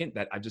second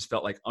that I just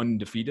felt like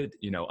undefeated,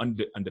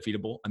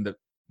 undefeatable,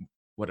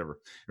 whatever,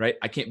 right?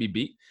 I can't be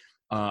beat.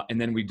 And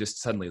then we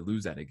just suddenly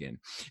lose that again.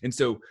 And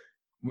so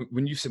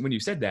when you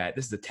said that,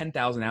 this is the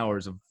 10,000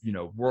 hours of,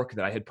 work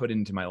that I had put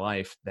into my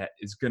life that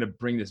is going to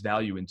bring this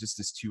value in just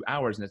this 2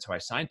 hours. And that's how I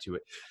signed to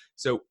it.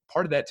 So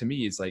part of that to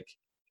me is like,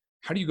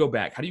 how do you go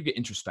back? How do you get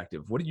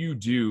introspective? What do you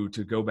do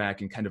to go back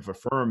and kind of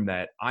affirm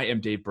that I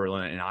am Dave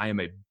Berlin and I am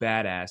a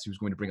badass who's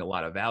going to bring a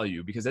lot of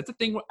value? Because that's the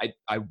thing.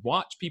 I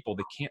watch people,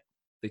 they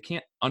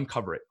can't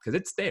uncover it because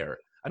it's there.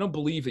 I don't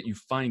believe that you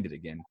find it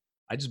again.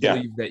 I just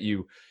believe that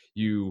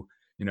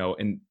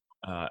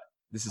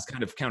this is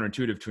kind of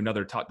counterintuitive to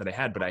another talk that I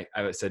had, but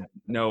I said,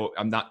 no,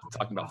 I'm not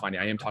talking about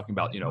finding. I am talking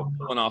about,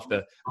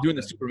 doing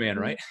the Superman,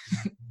 right?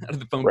 Out of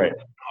the phone, right,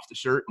 off the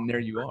shirt, and there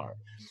you are.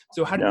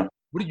 So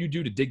what do you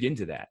do to dig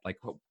into that? Like,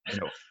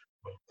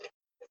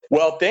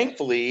 Well,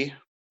 thankfully,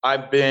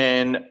 I've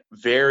been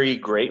very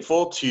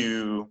grateful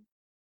to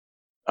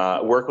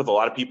work with a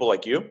lot of people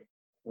like you,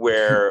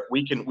 where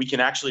we can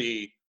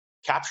actually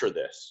capture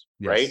this,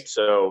 right?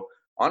 So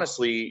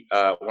honestly,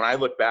 when I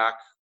look back,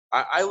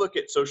 I look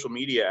at social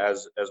media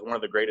as one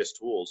of the greatest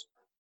tools,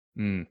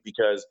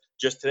 because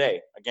just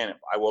today, again,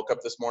 I woke up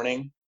this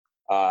morning,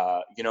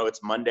 it's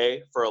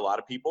Monday for a lot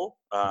of people.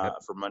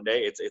 For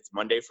Monday, it's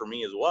Monday for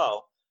me as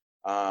well.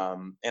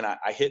 And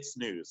I hit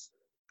snooze,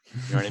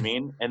 you know what I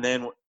mean? And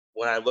then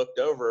when I looked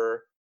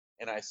over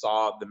and I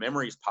saw the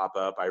memories pop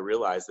up, I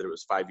realized that it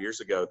was 5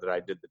 years ago that I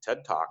did the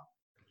TED Talk.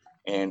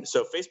 And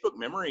so Facebook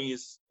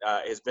Memories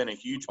has been a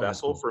huge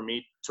vessel for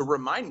me to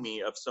remind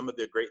me of some of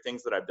the great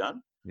things that I've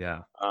done. Yeah.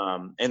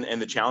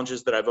 And the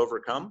challenges that I've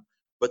overcome.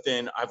 But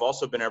then I've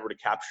also been able to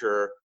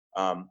capture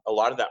a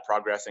lot of that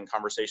progress in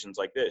conversations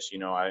like this.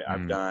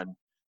 I've done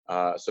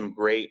some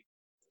great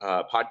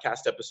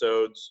podcast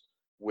episodes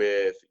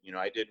with,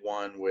 I did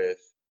one with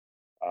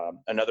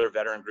another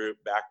veteran group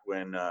back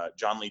when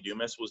John Lee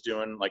Dumas was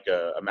doing like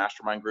a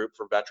mastermind group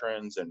for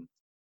veterans. And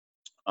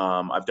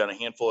I've done a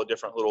handful of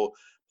different little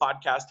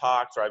podcast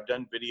talks, or I've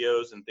done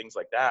videos and things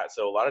like that.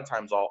 So a lot of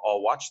times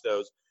I'll watch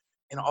those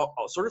and I'll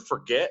sort of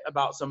forget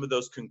about some of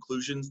those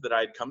conclusions that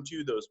I'd come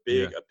to, those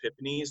big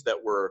epiphanies that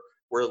were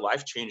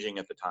life-changing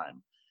at the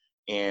time.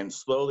 And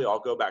slowly I'll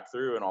go back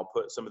through and I'll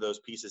put some of those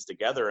pieces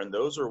together. And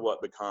those are what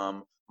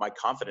become my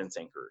confidence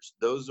anchors.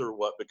 Those are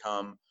what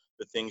become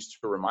the things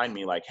to remind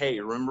me, like, hey,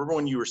 remember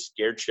when you were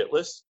scared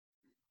shitless,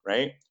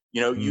 right?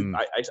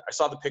 I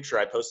saw the picture,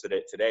 I posted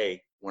it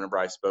today whenever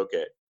I spoke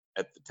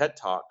at the TED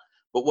Talk.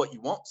 But what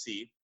you won't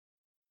see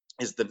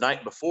is the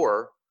night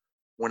before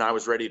when I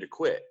was ready to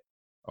quit.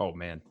 Oh,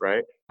 man.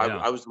 Right? Yeah.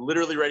 I was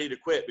literally ready to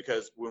quit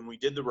because when we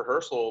did the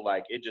rehearsal,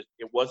 like it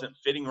wasn't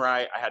fitting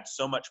right. I had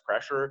so much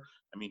pressure.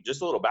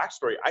 Just a little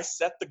backstory. I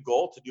set the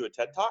goal to do a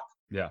TED Talk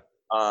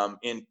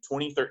in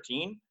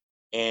 2013.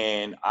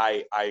 And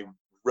I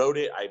wrote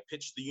it. I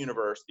pitched the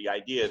universe the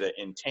idea that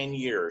in 10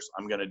 years,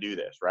 I'm going to do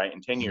this, right?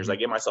 In 10 years, I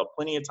give myself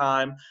plenty of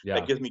time.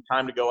 That gives me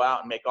time to go out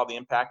and make all the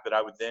impact that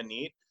I would then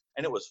need.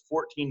 And it was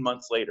 14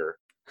 months later,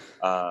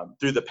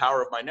 through the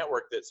power of my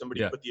network, that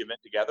somebody put the event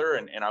together,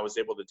 and I was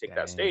able to take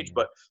that stage.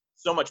 But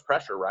so much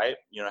pressure, right?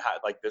 You know,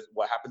 like this,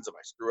 what happens if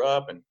I screw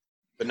up? And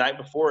the night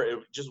before, it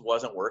just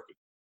wasn't working.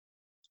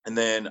 And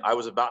then I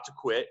was about to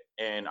quit,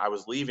 and I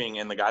was leaving,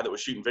 and the guy that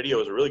was shooting video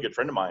was a really good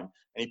friend of mine,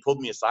 and he pulled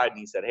me aside and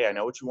he said, "Hey, I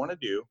know what you want to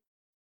do.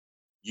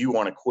 You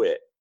want to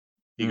quit."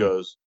 He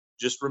goes,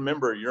 "Just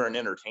remember, you're an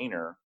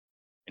entertainer."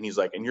 And he's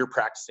like, "And you're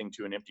practicing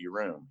to an empty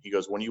room." He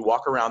goes, "When you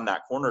walk around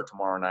that corner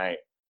tomorrow night,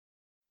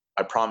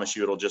 I promise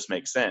you it'll just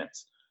make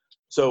sense."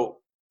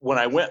 So when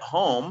I went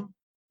home,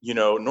 you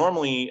know,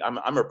 normally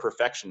I'm a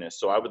perfectionist,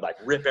 so I would like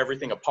rip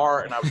everything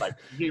apart, and I would like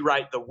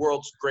rewrite the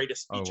world's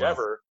greatest speech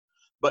ever.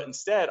 But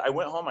instead, I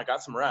went home, I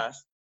got some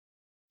rest.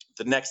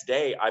 The next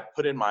day, I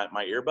put in my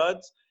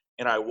earbuds,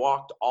 and I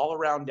walked all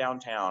around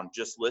downtown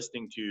just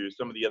listening to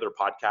some of the other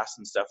podcasts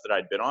and stuff that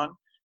I'd been on.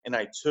 And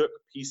I took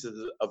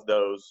pieces of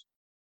those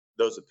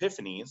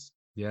epiphanies.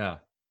 Yeah.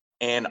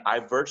 And I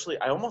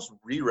almost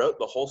rewrote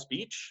the whole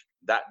speech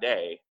that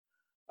day.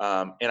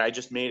 And I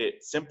just made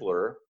it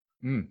simpler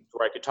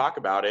where I could talk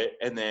about it.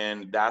 And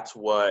then that's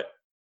what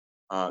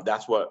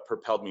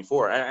propelled me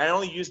forward. And I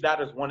only use that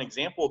as one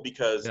example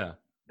because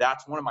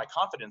that's one of my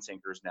confidence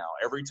anchors now.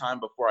 Every time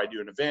before I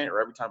do an event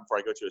or every time before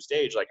I go to a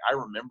stage, like I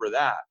remember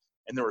that.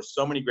 And there were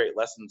so many great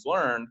lessons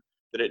learned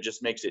that it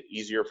just makes it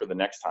easier for the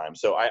next time.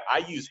 So I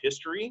use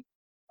history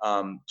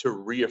to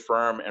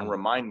reaffirm and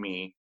remind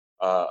me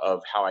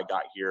of how I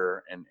got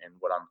here and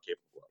what I'm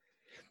capable of.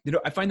 You know,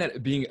 I find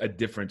that being a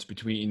difference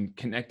between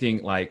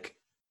connecting, like,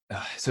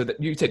 so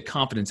that you said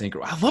confidence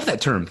anchor. I love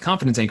that term.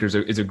 Confidence anchor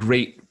is a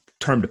great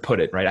term to put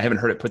it, right? I haven't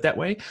heard it put that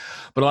way,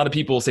 but a lot of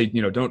people say,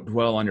 you know, don't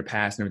dwell on your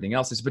past and everything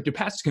else. But your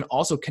past can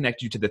also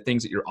connect you to the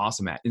things that you're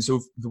awesome at. And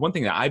so the one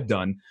thing that I've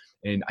done,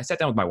 and I sat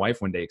down with my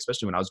wife one day,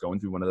 especially when I was going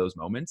through one of those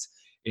moments,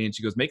 and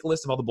she goes, "Make a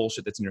list of all the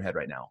bullshit that's in your head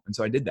right now." And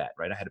so I did that,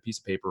 right? I had a piece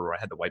of paper where I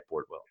had the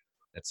whiteboard. Well,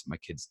 that's my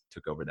kids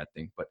took over that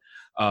thing, but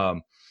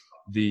I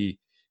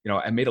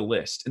made a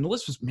list, and the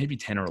list was maybe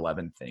 10 or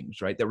 11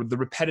 things, right? That were the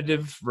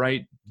repetitive,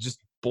 right?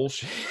 Just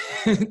bullshit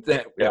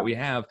that we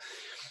have.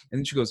 And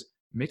then she goes,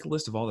 "Make a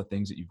list of all the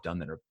things that you've done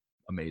that are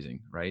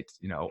amazing," right?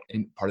 You know,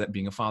 and part of that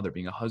being a father,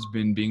 being a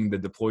husband, being the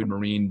deployed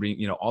Marine, being,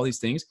 you know, all these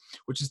things,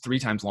 which is 3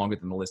 times longer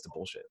than the list of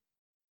bullshit.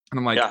 And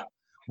I'm like,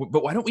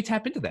 but why don't we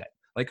tap into that?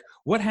 Like,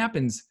 what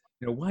happens,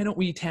 you know, why don't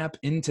we tap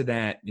into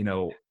that? You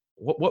know,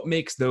 what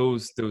makes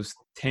those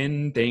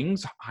 10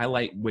 things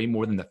highlight way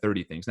more than the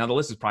 30 things? Now the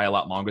list is probably a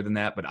lot longer than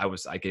that, but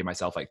I gave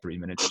myself like 3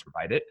 minutes to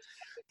write it.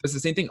 It's the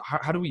same thing.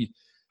 Why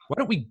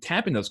don't we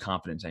tap in those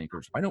confidence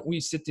anchors? Why don't we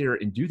sit there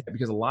and do that?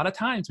 Because a lot of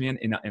times, man,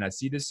 and I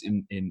see this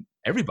in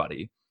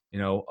everybody, you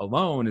know,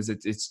 alone, is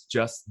it's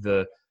just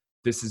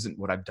this isn't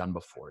what I've done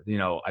before. You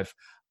know,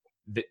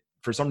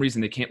 for some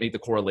reason they can't make the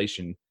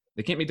correlation.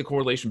 They can't make the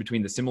correlation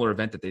between the similar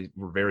event that they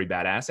were very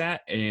badass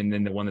at and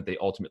then the one that they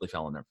ultimately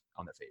fell on their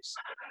face.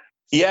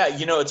 Yeah,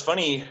 you know, it's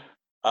funny.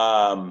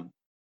 Man,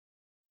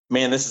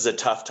 this is a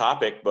tough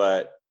topic,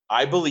 but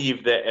I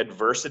believe that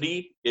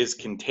adversity is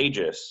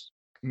contagious.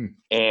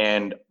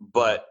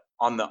 But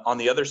on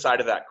the other side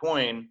of that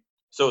coin,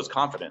 so is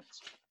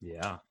confidence.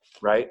 Yeah.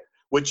 Right.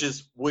 Which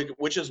is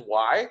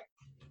why,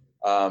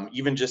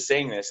 even just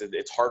saying this,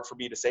 it's hard for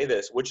me to say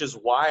this, which is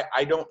why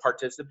I don't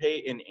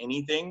participate in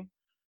anything.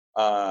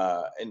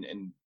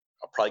 And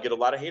I'll probably get a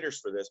lot of haters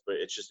for this, but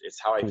it's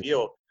how I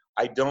feel.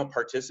 I don't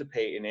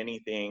participate in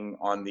anything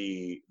on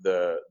the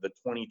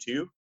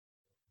 22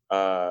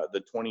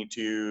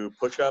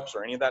 push-ups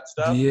or any of that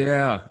stuff.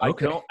 Yeah.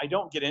 Okay. I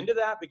don't get into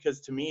that because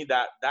to me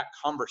that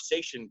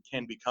conversation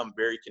can become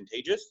very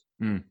contagious.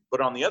 But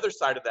on the other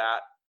side of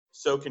that,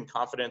 so can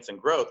confidence and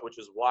growth, which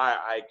is why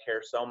I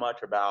care so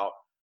much about,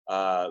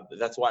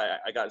 that's why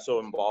I got so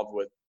involved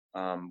with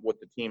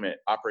the team at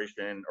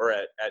Operation or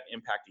at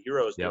Impact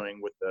Heroes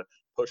doing with the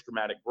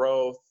post-traumatic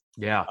growth.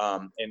 Yeah.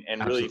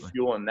 And really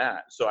fueling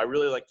that. So I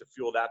really like to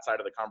fuel that side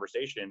of the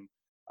conversation.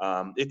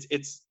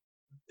 It's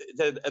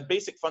the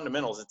basic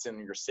fundamentals. It's in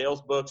your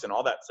sales books and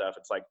all that stuff.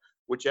 It's like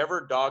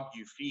whichever dog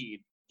you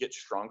feed gets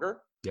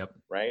stronger. Yep.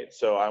 Right.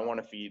 So I want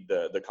to feed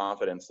the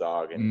confidence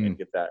dog and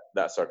get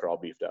that sucker all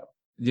beefed up.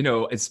 You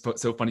know, it's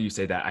so funny you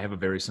say that. I have a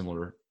very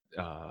similar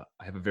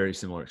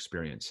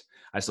experience.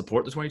 I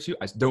support the 22.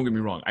 Don't get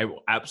me wrong. I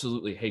will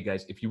absolutely, hey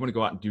guys, if you want to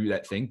go out and do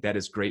that thing, that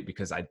is great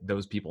because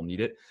those people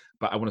need it.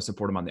 But I want to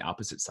support them on the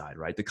opposite side,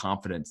 right? The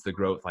confidence, the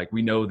growth. Like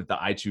we know that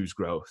the I choose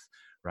growth,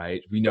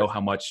 right? We know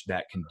how much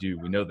that can do.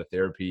 We know the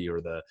therapy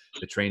or the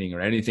training or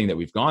anything that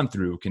we've gone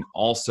through can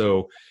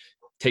also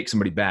take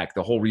somebody back.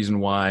 The whole reason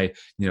why,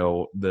 you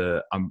know,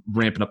 I'm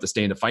ramping up the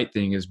stay in the fight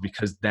thing is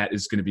because that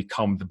is going to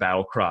become the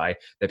battle cry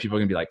that people are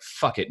going to be like,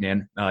 fuck it,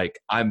 man. Like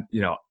I'm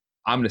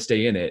going to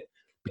stay in it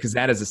because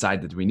that is the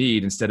side that we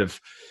need instead of,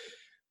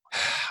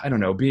 I don't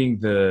know, being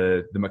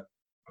the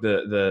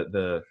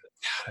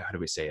how do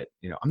we say it?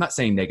 You know, I'm not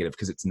saying negative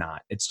because it's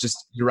not. It's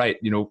just, you're right.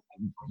 You know,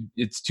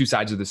 it's two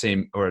sides of the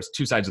same, or it's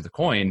two sides of the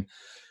coin.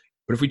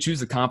 But if we choose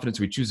the confidence,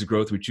 we choose the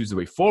growth, we choose the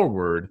way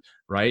forward,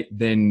 right?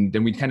 Then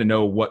we kind of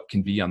know what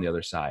can be on the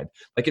other side.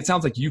 Like, it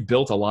sounds like you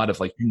built a lot of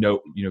like,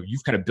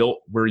 you've kind of built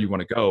where you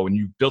want to go, and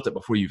you built it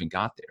before you even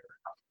got there,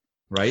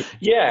 right?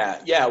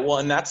 Yeah. Well,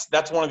 and that's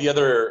one of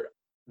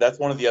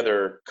the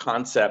other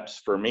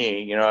concepts for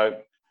me.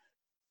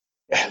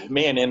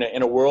 Man,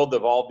 in a world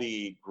of all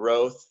the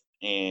growth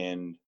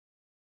and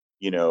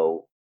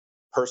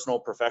personal,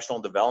 professional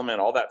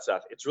development, all that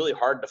stuff, it's really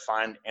hard to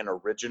find an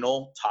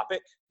original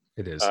topic.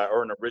 It is.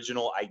 Or an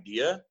original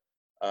idea.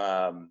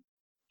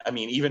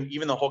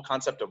 Even the whole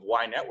concept of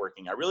why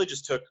networking, I really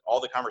just took all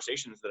the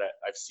conversations that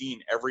I've seen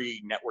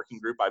every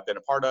networking group I've been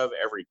a part of,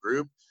 every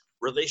group,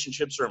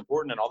 relationships are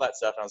important and all that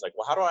stuff. And I was like,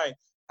 well, how do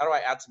I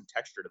add some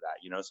texture to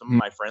that? Some of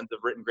my friends have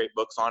written great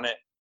books on it.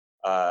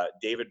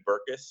 David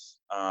Burkus,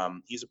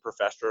 he's a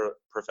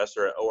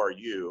professor at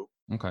ORU.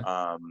 Okay.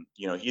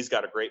 He's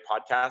got a great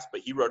podcast,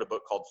 but he wrote a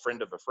book called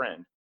Friend of a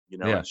Friend.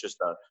 It's just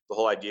the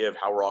whole idea of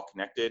how we're all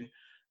connected.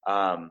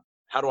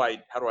 How do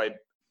I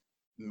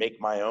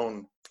make my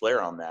own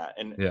flair on that?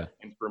 And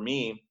for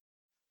me,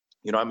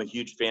 I'm a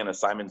huge fan of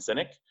Simon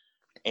Sinek,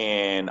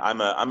 and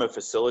I'm a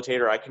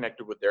facilitator. I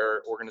connected with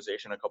their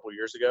organization a couple of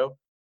years ago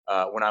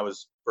when I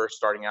was first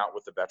starting out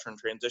with the veteran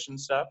transition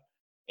stuff.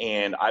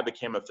 And I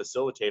became a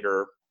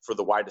facilitator for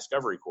the Why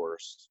Discovery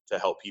course to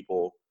help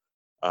people,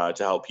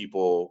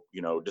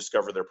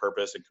 discover their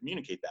purpose and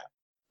communicate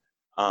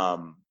that.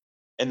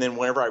 And then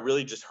whenever I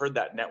really just heard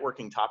that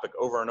networking topic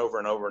over and over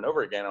and over and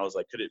over again, I was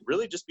like, could it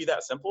really just be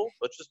that simple?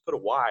 Let's just put a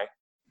why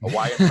in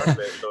front of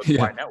it. So it's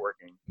why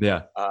networking.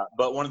 Yeah.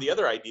 But one of the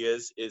other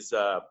ideas is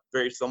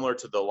very similar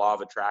to the law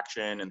of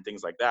attraction and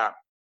things like that.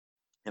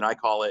 And I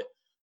call it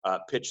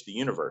pitch the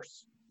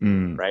universe.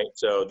 Right.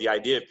 So the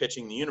idea of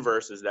pitching the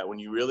universe is that when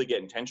you really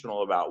get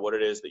intentional about what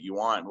it is that you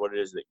want and what it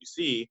is that you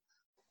see,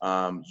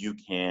 you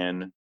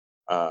can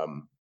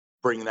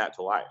bring that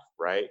to life.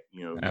 Right.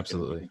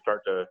 Absolutely. You can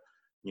start to,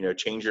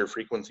 change your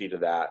frequency to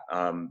that.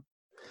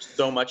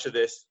 So much of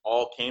this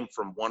all came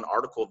from one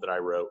article that I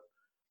wrote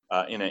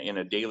in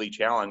a daily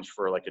challenge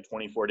for like a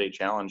 24-day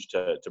challenge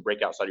to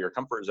break outside of your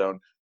comfort zone.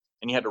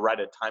 And you had to write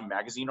a Time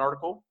magazine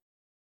article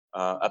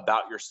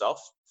about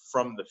yourself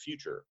from the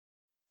future.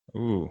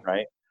 Ooh.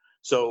 Right.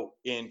 So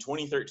in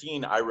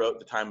 2013, I wrote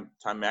the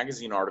Time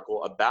magazine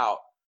article about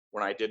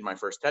when I did my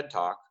first TED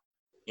Talk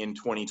in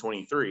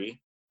 2023.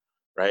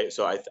 Right.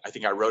 So I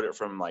think I wrote it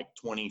from like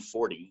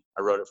 2040.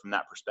 I wrote it from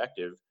that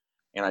perspective.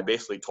 And I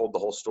basically told the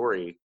whole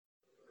story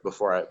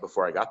before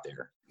I got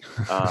there.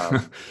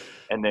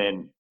 And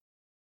then,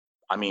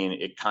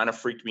 it kind of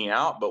freaked me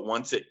out. But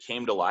once it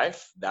came to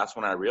life, that's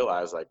when I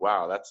realized like,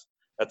 wow, that's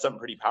something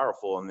pretty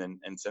powerful.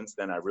 And since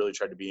then, I've really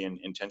tried to be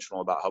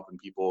intentional about helping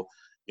people,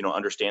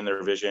 understand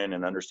their vision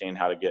and understand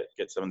how to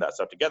get some of that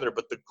stuff together.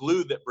 But the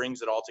glue that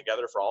brings it all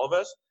together for all of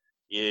us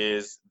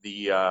is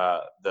the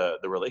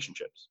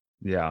relationships.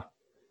 Yeah.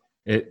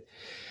 It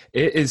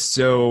is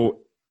so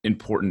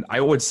important.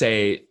 I would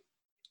say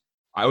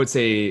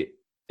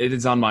it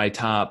is on my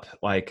top,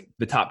 like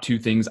the top two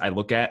things I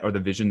look at are the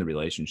vision, the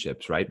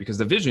relationships, right? Because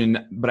the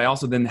vision, but I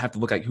also then have to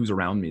look at who's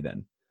around me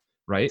then,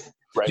 right?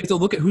 Right. You have to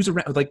look at who's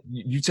around. Like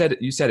you said it.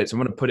 So I'm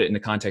going to put it in the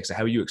context of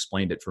how you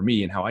explained it for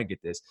me and how I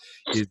get this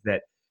is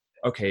that,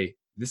 okay,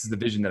 this is the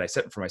vision that I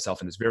set for myself.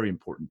 And it's very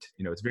important.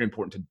 It's very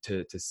important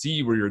to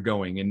see where you're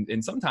going.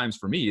 And sometimes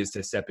for me is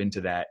to step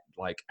into that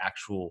like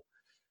actual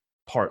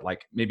part.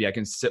 Like maybe I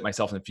can sit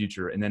myself in the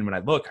future. And then when I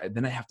look,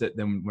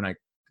 then when I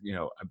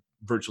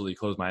virtually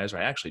close my eyes or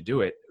I actually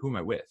do it, who am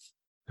I with?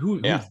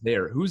 Who's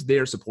there? Who's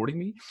there supporting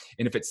me?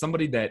 And if it's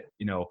somebody that,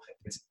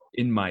 it's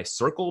in my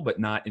circle, but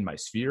not in my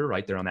sphere,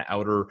 right? They're on the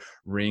outer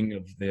ring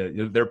of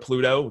they're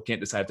Pluto. We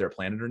can't decide if they're a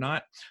planet or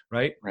not,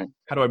 right? Right.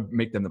 How do I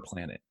make them the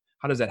planet?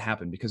 How does that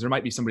happen? Because there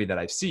might be somebody that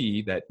I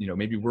see that,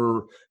 maybe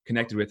we're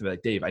connected with,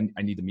 like, Dave,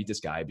 I need to meet this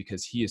guy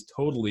because he is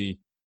totally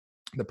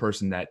the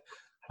person that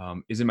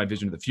is in my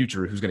vision of the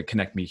future, who's going to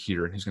connect me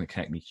here and who's going to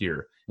connect me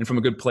here. And from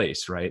a good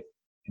place, right?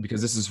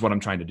 Because this is what I'm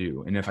trying to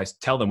do. And if I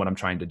tell them what I'm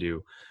trying to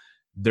do,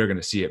 they're going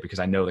to see it because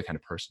I know the kind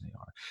of person they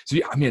are. So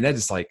yeah,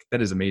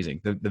 that is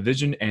amazing. The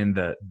vision and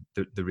the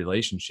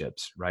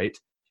relationships, right?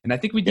 And I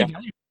think we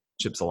devalue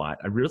relationships a lot.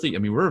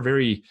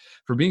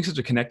 For being such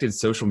a connected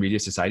social media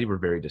society, we're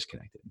very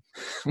disconnected.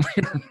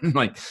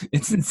 Like,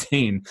 it's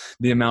insane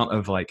the amount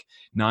of like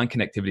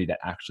non-connectivity that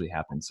actually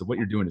happens. So what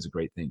you're doing is a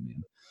great thing,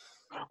 man.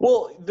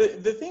 Well,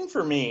 the thing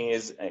for me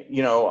is,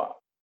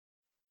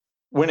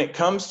 when it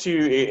comes to,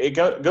 it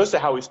goes to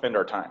how we spend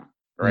our time,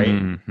 right?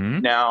 Mm-hmm.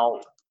 Now,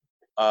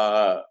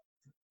 a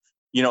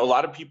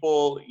lot of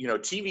people,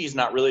 TV is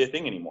not really a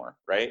thing anymore,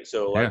 right?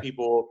 So a lot of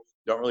people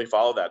don't really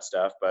follow that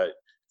stuff. But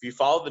if you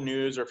follow the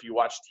news or if you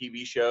watch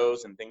TV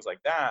shows and things like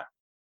that,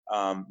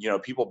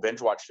 people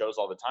binge watch shows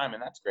all the time,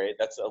 and that's great.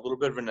 That's a little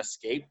bit of an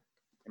escape,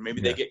 and maybe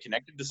they get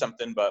connected to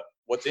something. But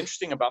what's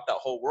interesting about that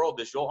whole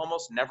world is you'll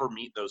almost never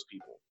meet those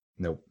people.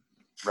 Nope.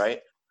 Right?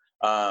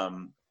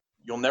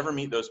 You'll never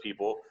meet those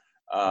people.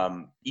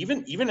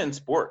 Even in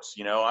sports,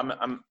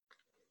 I'm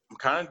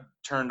kind of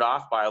turned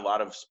off by a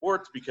lot of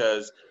sports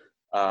because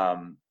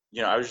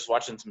I was just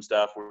watching some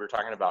stuff. We were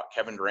talking about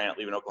Kevin Durant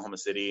leaving Oklahoma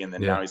City, and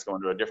then now he's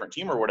going to a different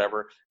team or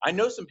whatever. I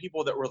know some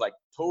people that were like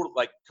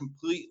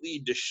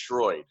completely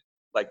destroyed.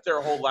 Like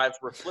their whole lives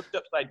were flipped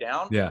upside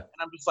down. Yeah.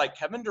 And I'm just like,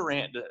 Kevin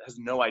Durant has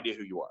no idea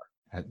who you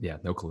are. Yeah.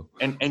 No clue.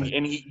 And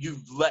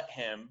you've let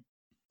him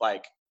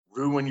like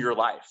ruin your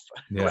life.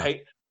 Yeah.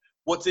 Right.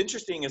 What's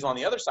interesting is on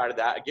the other side of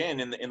that, again,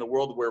 in the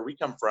world where we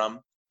come from,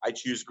 I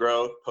choose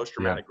growth,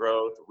 post-traumatic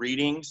growth,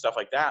 reading, stuff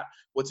like that.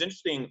 What's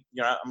interesting,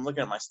 I'm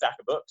looking at my stack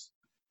of books.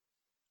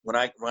 When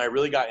I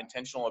really got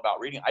intentional about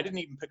reading, I didn't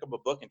even pick up a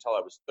book until I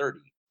was 30.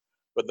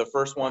 But the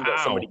first one that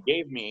somebody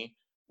gave me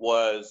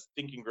was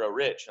Think and Grow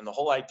Rich. And the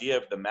whole idea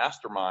of the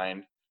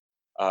mastermind,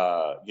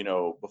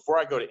 before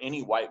I go to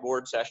any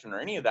whiteboard session or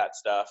any of that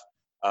stuff,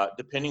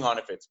 depending on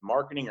if it's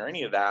marketing or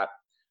any of that,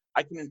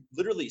 I can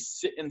literally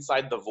sit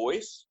inside the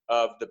voice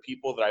of the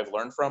people that I've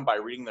learned from by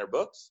reading their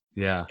books.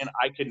 Yeah. And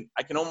I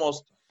can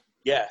almost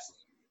guess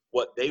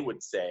what they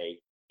would say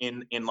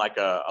in like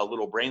a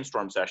little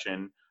brainstorm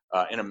session,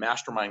 in a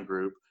mastermind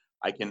group.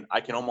 I can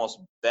almost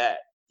bet,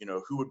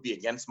 who would be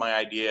against my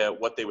idea,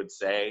 what they would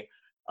say.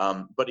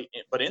 But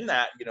in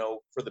that,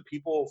 for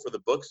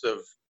the books of,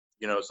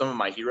 some of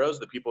my heroes,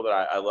 the people that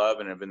I love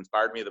and have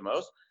inspired me the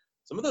most,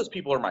 some of those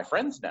people are my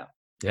friends now.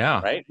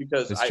 Yeah. Right.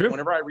 Because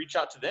whenever I reach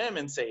out to them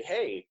and say,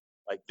 hey,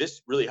 like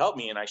this really helped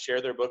me, and I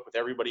share their book with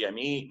everybody I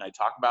meet, and I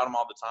talk about them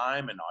all the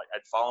time, and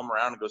I'd follow them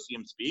around and go see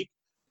them speak.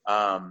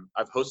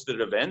 I've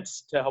hosted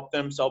events to help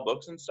them sell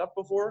books and stuff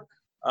before.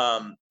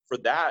 For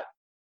that,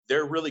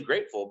 they're really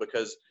grateful,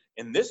 because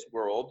in this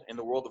world, in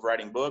the world of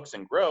writing books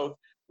and growth,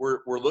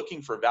 we're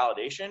looking for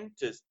validation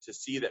to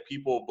see that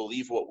people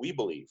believe what we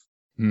believe.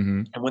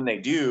 Mm-hmm. And when they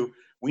do,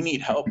 we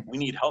need help. We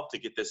need help to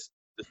get this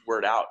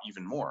word out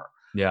even more.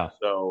 Yeah.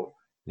 So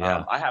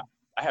I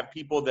have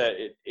people that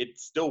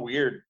it's still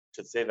weird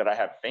to say that I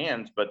have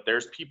fans, but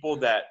there's people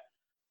that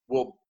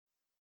will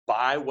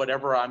buy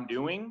whatever I'm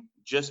doing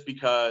just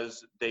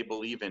because they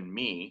believe in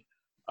me.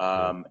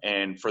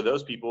 And for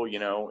those people,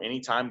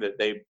 anytime that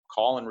they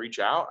call and reach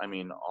out, I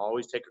mean, I'll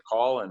always take a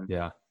call, and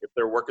if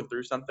they're working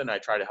through something, I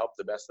try to help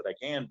the best that I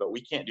can, but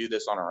we can't do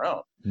this on our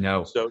own.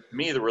 No. So to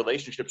me, the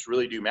relationships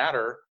really do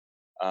matter.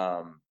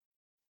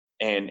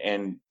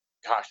 And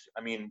gosh,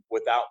 I mean,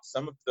 without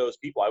some of those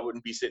people, I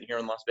wouldn't be sitting here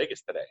in Las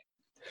Vegas today.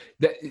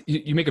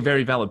 You make a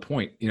very valid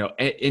point,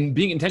 in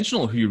being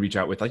intentional who you reach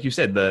out with. Like you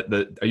said,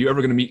 are you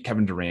ever going to meet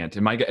Kevin Durant?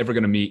 Am I ever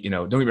going to meet,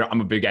 don't get me wrong,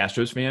 I'm a big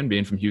Astros fan,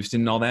 being from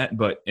Houston and all that,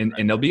 but, and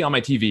they'll be on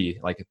my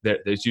TV. Like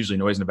there's usually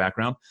noise in the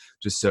background,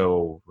 just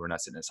so we're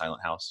not sitting in a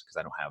silent house, because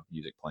I don't have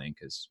music playing,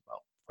 because,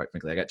 well, quite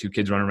frankly, I got 2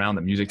 kids running around.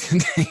 The music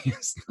today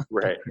is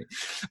right.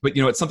 But,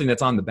 it's something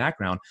that's on the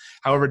background.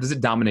 However, does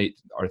it dominate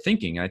our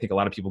thinking? And I think a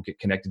lot of people get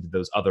connected to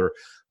those other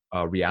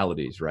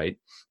realities, right?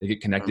 They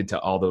get connected to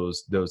all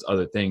those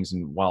other things.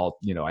 And while,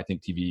 I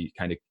think TV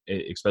kind of,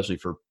 especially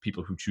for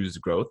people who choose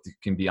growth,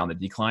 can be on the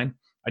decline.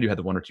 I do have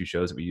the 1 or 2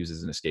 shows that we use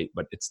as an escape,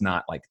 but it's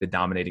not like the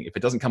dominating. If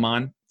it doesn't come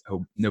on,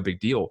 no big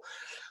deal.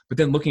 But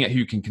then looking at who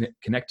you can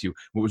connect to,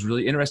 what was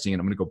really interesting, and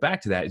I'm going to go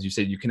back to that, is you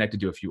said you connected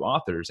to a few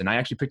authors. And I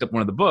actually picked up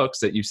one of the books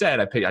that you said,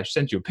 I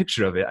sent you a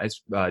picture of it.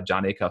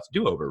 Jon Acuff's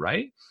Do-Over,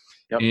 right?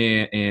 Yep.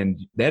 And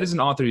that is an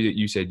author that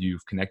you said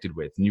you've connected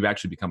with and you've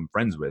actually become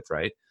friends with,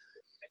 right?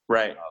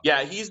 Right.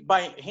 Yeah, he's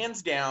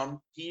hands down,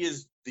 he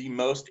is the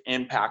most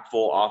impactful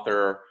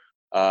author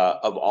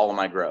of all of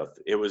my growth.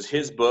 It was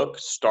his book,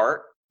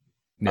 Start,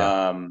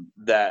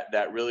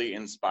 that really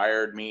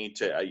inspired me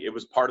it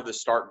was part of the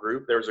Start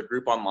group. There was a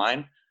group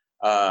online.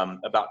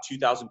 About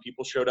 2,000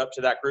 people showed up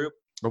to that group.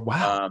 Oh,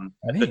 wow.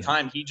 At the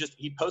time,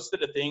 he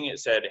posted a thing. It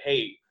said,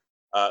 hey,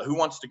 who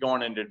wants to go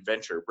on an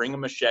adventure? Bring a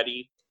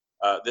machete.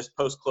 This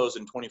post closed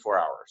in 24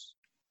 hours.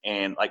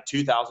 And like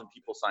 2,000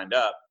 people signed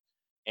up.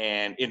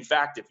 And in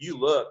fact, if you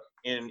look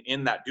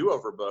in that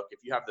Do-Over book, if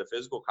you have the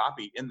physical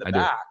copy, in the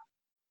back,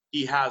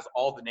 he has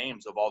all the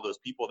names of all those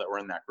people that were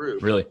in that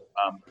group. Really?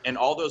 And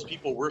all those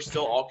people, we're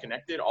still all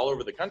connected all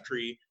over the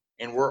country.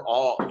 And we're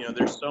all,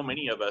 there's so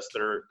many of us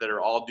that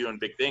are all doing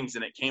big things.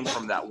 And it came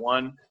from that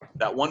one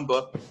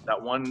book,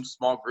 that one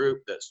small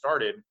group that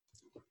started.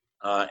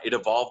 It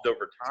evolved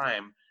over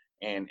time.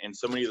 And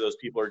so many of those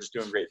people are just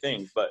doing great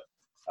things. But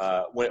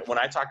when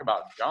I talk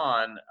about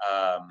Jon,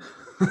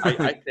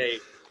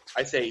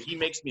 I say he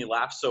makes me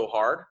laugh so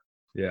hard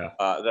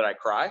that I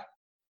cry,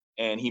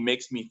 and he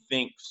makes me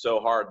think so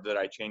hard that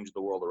I change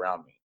the world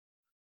around me.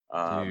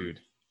 Dude.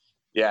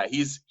 Yeah,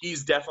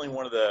 he's definitely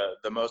one of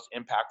the most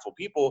impactful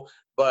people.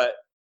 But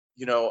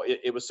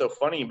it was so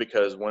funny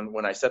because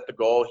when I set the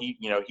goal, he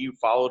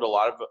followed a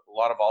lot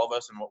of all of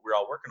us and what we're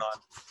all working on.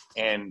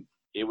 And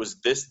it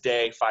was this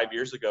day 5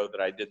 years ago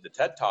that I did the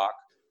TED Talk.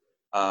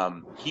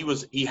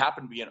 He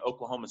happened to be in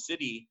Oklahoma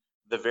City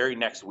the very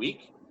next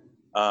week.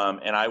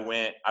 And I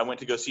went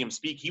to go see him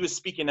speak. He was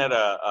speaking at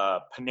a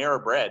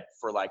Panera Bread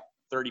for like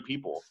 30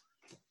 people.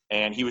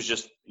 And he was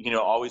just,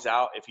 always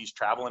out. If he's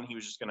traveling, he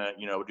was just going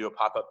to, do a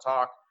pop-up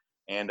talk.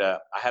 And I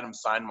had him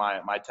sign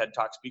my TED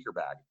Talk speaker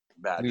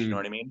badge. You know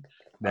what I mean?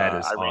 That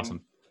is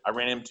awesome. I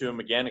ran into him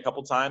again a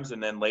couple times.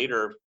 And then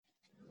later,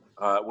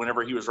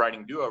 whenever he was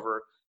writing Do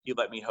Over, he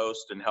let me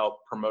host and help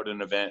promote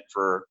an event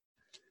for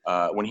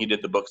when he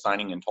did the book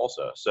signing in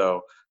Tulsa.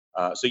 So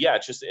yeah,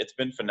 it's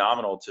been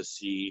phenomenal to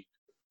see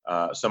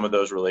some of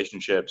those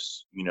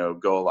relationships,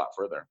 go a lot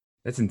further.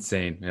 That's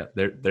insane. Yeah,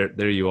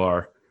 there you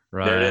are.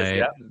 Right, there it is,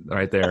 yeah.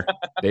 Right there.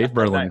 Dave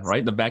Berlin, Nice. right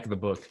in the back of the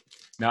book.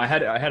 Now I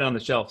had it on the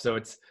shelf, so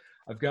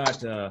I've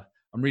got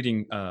I'm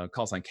reading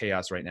Call Sign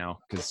Chaos right now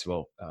because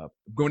I'm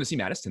going to see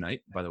Mattis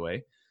tonight, by the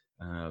way.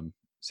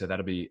 So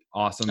that'll be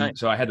awesome. Nice.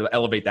 So I had to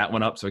elevate that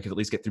one up so I could at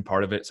least get through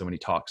part of it. So when he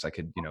talks, I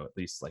could at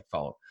least like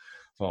follow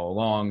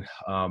along.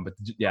 But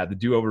yeah, the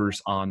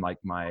Do-Overs on like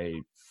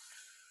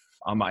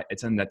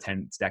it's in that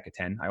stack of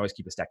 10. I always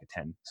keep a stack of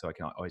 10 so I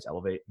can always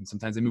elevate. And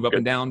sometimes they move up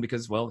and down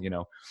because, got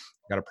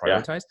to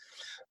prioritize. Yeah.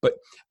 But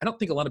I don't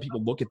think a lot of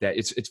people look at that.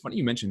 It's funny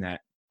you mentioned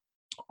that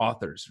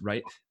authors,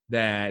 right?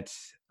 That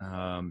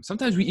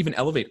sometimes we even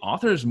elevate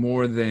authors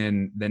more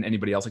than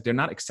anybody else. Like they're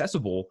not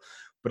accessible,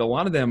 but a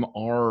lot of them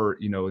are,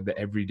 the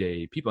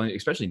everyday people. And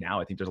especially now,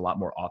 I think there's a lot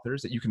more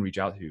authors that you can reach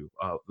out to.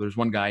 There's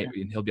one guy,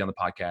 and he'll be on the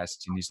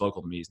podcast, and he's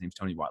local to me. His name's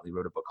Tony Watley.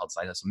 Wrote a book called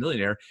Side Hustle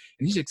Millionaire,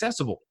 and he's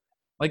accessible.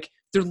 Like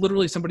they're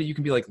literally somebody you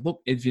can be like, look,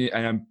 and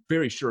I'm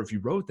very sure if you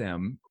wrote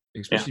them,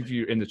 especially if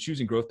you're in the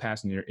choosing growth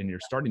path and you're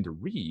starting to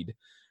read,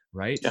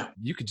 right? Yeah.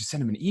 You could just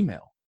send them an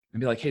email and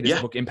be like, hey,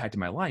 this book impacted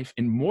my life.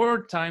 And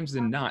more times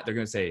than not, they're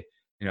going to say,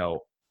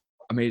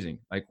 amazing.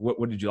 Like,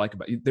 what did you like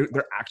about it? They're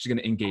actually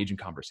going to engage in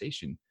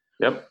conversation.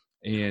 Yep.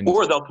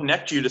 Or they'll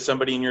connect you to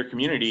somebody in your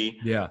community.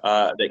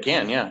 That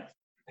can. Yeah.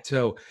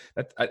 So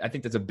I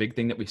think that's a big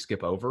thing that we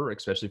skip over,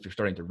 especially if you're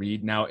starting to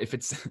read. Now, if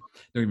it's,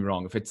 don't get me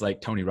wrong, if it's like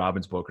Tony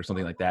Robbins' book or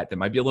something like that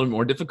might be a little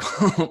more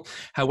difficult.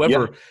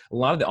 However, a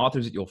lot of the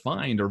authors that you'll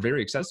find are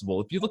very accessible.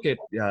 If you look at,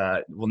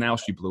 now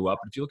she blew up,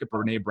 but if you look at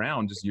Brene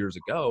Brown just years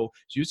ago,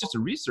 she was just a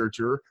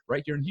researcher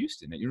right here in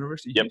Houston at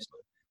University of Houston.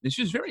 And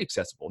she was very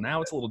accessible.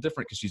 Now it's a little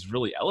different because she's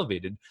really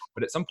elevated.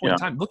 But at some point in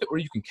time, look at where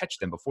you can catch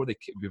them before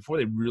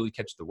they really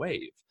catch the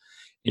wave.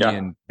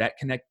 And that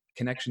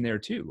connection there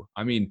too.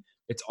 I mean,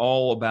 it's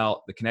all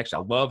about the connection.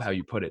 I love how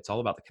you put it. It's all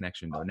about the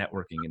connection, the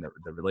networking, and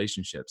the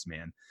relationships,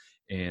 man.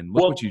 And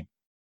look what you.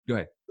 Go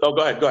ahead. Oh,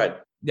 go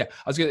ahead. Yeah,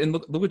 I was gonna. And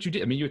look what you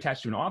did. I mean, you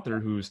attached to an author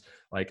who's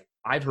like,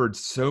 I've heard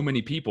so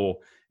many people,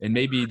 and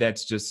maybe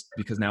that's just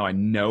because now I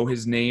know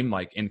his name,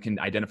 like, and can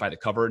identify the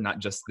cover, not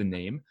just the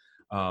name,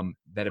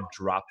 that have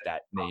dropped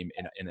that name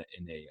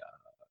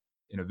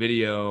in a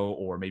video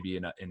or maybe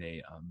in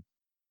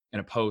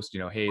a post,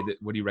 hey,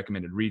 what do you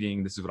recommend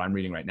reading? This is what I'm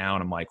reading right now.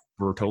 And I'm like,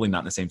 we're totally not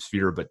in the same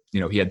sphere, but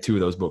he had 2 of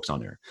those books on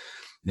there,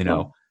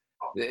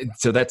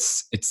 So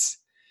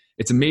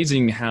it's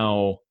amazing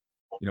how,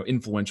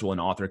 influential an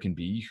author can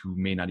be who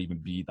may not even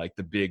be like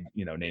the big,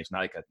 names,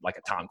 not like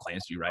a Tom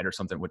Clancy, right? Or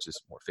something, which is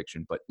more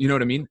fiction, but you know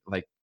what I mean?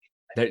 Like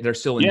they're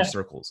still in these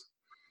circles.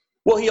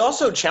 Well, he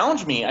also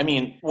challenged me. I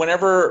mean, when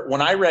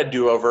I read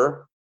Do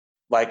Over,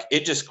 like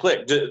it just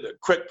clicked. The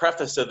quick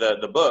preface of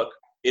the book,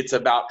 it's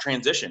about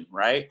transition,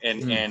 right?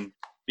 And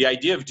the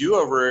idea of Do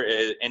Over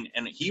is,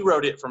 and he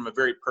wrote it from a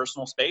very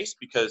personal space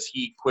because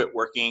he quit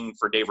working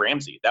for Dave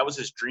Ramsey. That was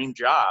his dream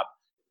job,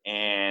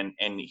 and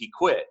he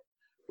quit,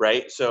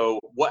 right? So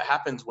what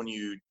happens when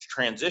you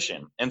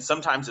transition? And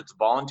sometimes it's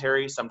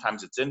voluntary,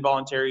 sometimes it's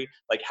involuntary.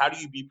 Like, how do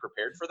you be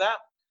prepared for that?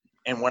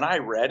 And when I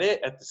read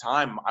it at the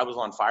time, I was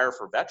on fire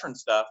for veteran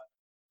stuff.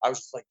 I was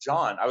just like,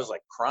 John, I was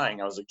like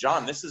crying. I was like,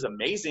 John, this is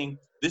amazing.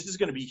 This is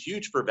going to be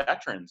huge for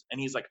veterans. And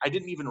he's like, I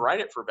didn't even write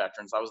it for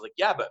veterans. I was like,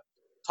 yeah, but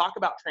talk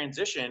about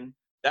transition.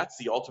 That's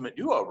the ultimate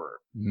do-over.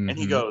 Mm-hmm. And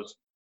he goes,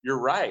 you're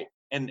right.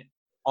 And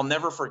I'll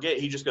never forget.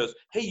 He just goes,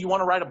 hey, you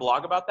want to write a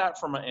blog about that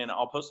and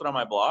I'll post it on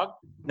my blog.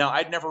 Now,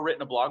 I'd never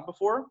written a blog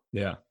before.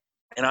 Yeah.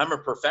 And I'm a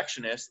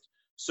perfectionist.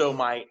 So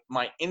my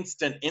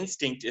instant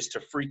instinct is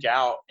to freak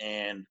out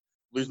and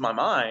lose my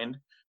mind.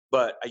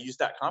 But I used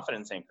that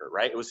confidence anchor,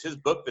 right? It was his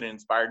book that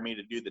inspired me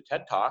to do the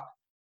TED Talk.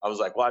 I was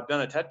like, well, I've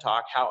done a TED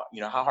Talk. How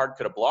hard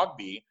could a blog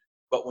be?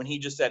 But when he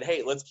just said,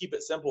 hey, let's keep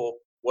it simple.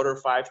 What are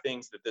 5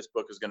 things that this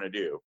book is going to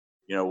do?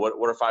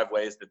 What are 5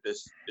 ways that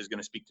this is going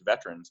to speak to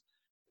veterans?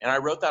 And I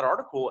wrote that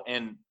article,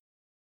 and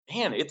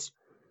man,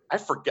 I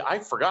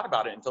forgot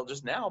about it until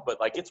just now, but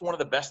like, it's one of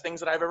the best things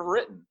that I've ever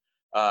written.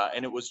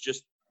 And it was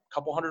just a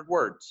couple hundred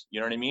words,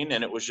 you know what I mean?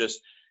 And it was just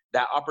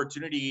that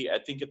opportunity. I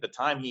think at the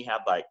time he had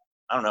like,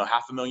 I don't know,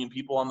 500,000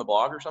 people on the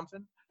blog or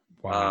something.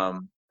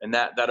 Wow. And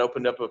that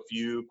opened up a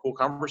few cool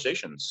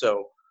conversations.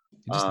 So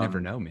you just never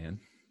know, man.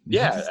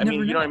 Yeah. I mean,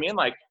 you know what I mean?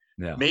 Like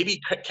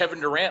maybe Kevin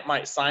Durant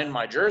might sign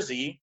my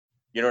jersey,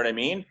 you know what I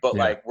mean? But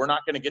like, we're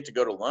not going to get to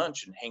go to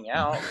lunch and hang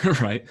out.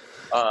 Right.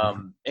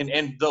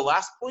 And the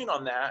last point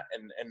on that,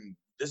 and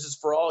this is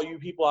for all you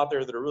people out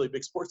there that are really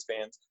big sports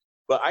fans,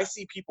 but I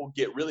see people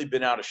get really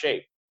bent out of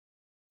shape.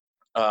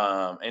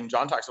 And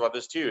John talks about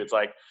this too. It's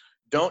like,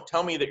 don't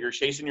tell me that you're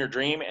chasing your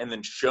dream and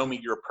then show me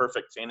your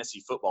perfect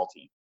fantasy football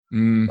team.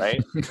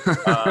 Right.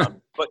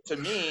 But to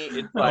me,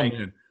 it's like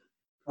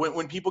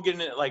when people get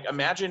in it, like,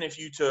 imagine if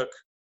you took,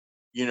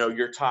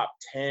 your top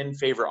 10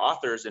 favorite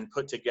authors and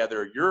put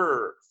together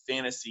your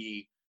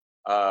fantasy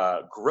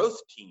growth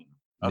team.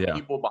 of Yeah.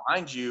 people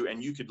behind you,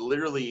 and you could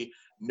literally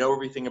know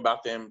everything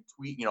about them,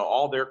 tweet,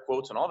 all their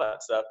quotes and all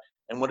that stuff.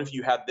 And what if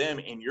you had them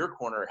in your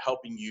corner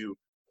helping you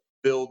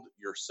build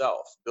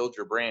yourself, build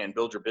your brand,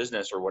 build your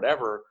business or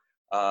whatever?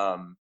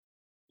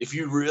 If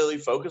you really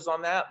focus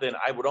on that, then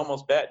I would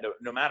almost bet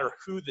no matter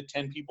who the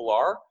 10 people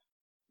are,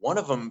 one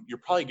of them you're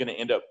probably going to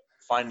end up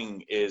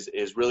finding is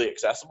really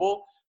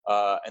accessible.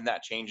 And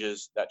that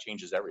changes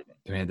everything.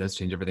 Man, it does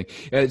change everything.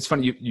 It's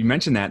funny you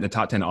mentioned that in the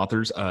top 10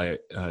 authors.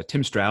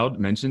 Tim Stroud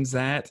mentions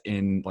that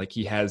in, like,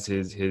 he has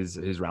his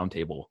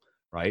roundtable,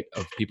 right,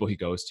 of people he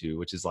goes to,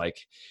 which is like,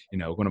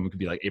 one of them could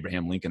be like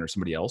Abraham Lincoln or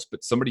somebody else,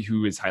 but somebody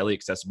who is highly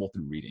accessible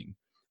through reading,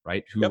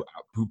 right?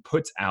 Who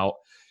puts out,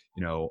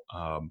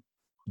 and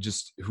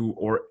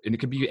it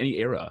could be any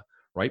era,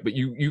 right? But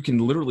you can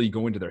literally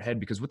go into their head,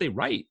 because what they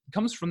write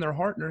comes from their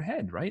heart and their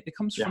head, right? It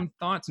comes from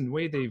thoughts and the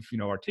way they've,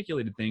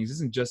 articulated things. It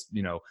isn't just,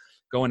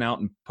 going out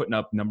and putting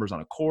up numbers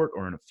on a court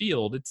or in a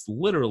field. It's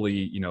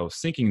literally,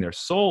 sinking their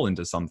soul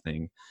into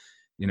something,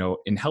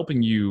 and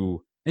helping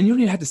you. And you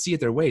don't even have to see it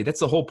their way. That's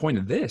the whole point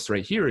of this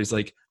right here, is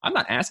like, I'm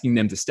not asking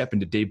them to step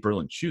into Dave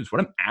Berland's shoes. What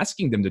I'm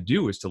asking them to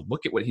do is to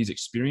look at what he's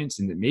experienced,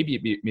 and that maybe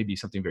it may be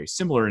something very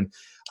similar, and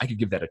I could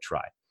give that a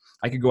try.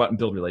 I could go out and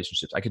build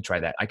relationships. I could try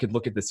that. I could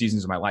look at the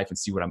seasons of my life and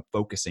see what I'm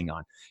focusing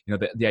on.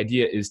 The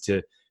idea is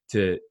to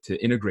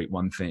integrate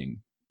one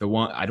thing.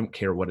 I don't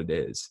care what it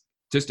is,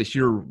 just to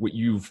hear what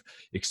you've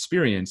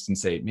experienced and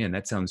say, man,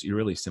 that sounds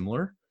eerily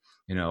similar,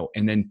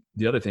 and then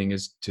the other thing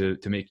is to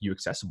make you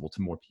accessible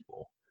to more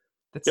people.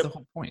 That's the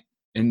whole point.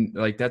 And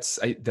like, that's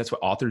what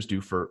authors do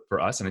for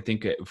us. And I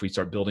think if we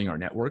start building our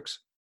networks,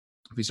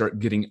 if we start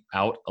getting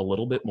out a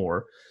little bit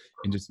more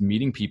and just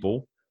meeting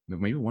people,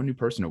 maybe one new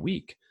person a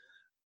week,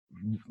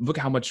 look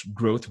how much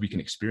growth we can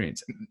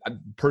experience.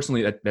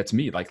 Personally, that's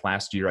me. Like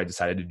last year, I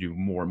decided to do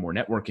more and more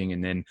networking,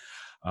 and then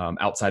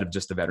outside of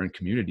just the veteran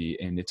community,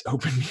 and it's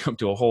opened me up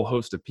to a whole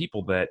host of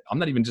people that I'm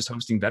not even just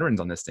hosting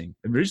veterans on this thing.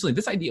 Originally,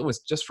 this idea was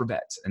just for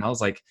vets, and I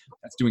was like,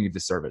 that's doing a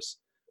disservice,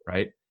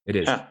 right? It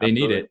is. They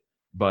need it,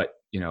 but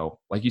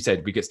like you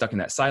said, we get stuck in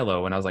that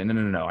silo. And I was like,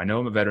 no. I know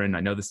I'm a veteran.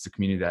 I know this is a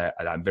community that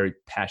I'm very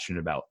passionate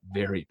about.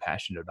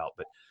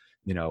 But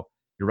you're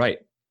right.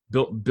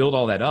 Build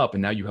all that up,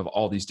 and now you have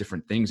all these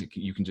different things that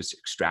you can just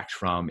extract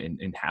from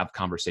and have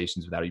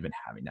conversations without even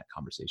having that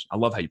conversation. I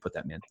love how you put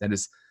that, man.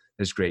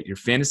 That's great. Your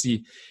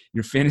fantasy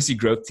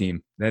growth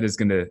team, that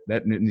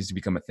needs to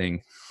become a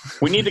thing.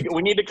 We need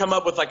to come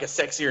up with like a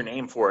sexier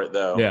name for it,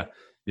 though.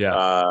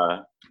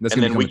 Yeah.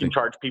 And then we can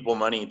charge people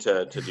money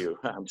to do.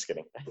 I'm just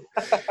kidding.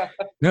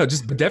 No,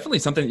 just definitely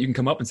something that you can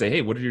come up and say,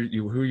 hey, who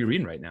are you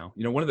reading right now?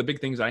 One of the big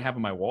things I have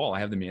on my wall, I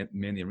have the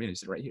Man the Arena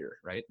sitting right here,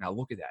 right? Now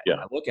look at that. Yeah.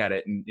 I look at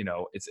it, and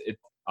it's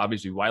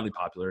obviously widely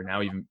popular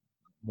now, even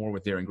more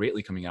with Daring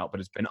Greatly coming out, but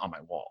it's been on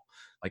my wall.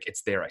 Like,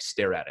 it's there. I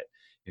stare at it,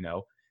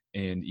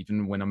 and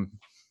even when I'm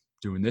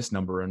doing this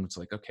number, and it's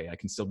like, okay, I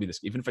can still be this,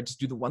 even if I just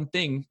do the one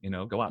thing,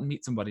 go out and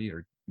meet somebody,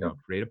 or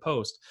create a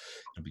post,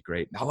 it'll be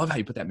great. I love how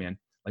you put that, man.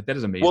 Like, that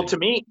is amazing. Well, to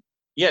me,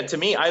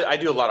 I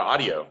do a lot of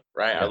audio,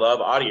 right? Yeah. I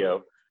love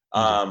audio.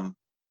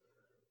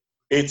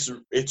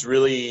 It's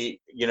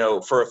really,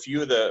 for a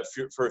few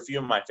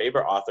of my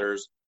favorite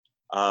authors,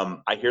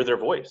 I hear their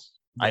voice.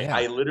 Yeah.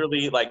 I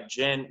literally, like,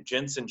 Jen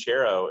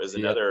Sincero is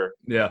another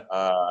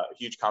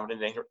huge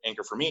confidence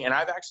anchor for me. And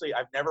I've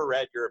never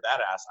read You're a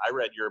Badass. I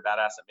read You're a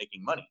Badass at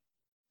Making Money.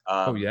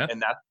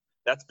 And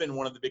that's been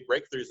one of the big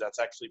breakthroughs. That's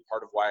actually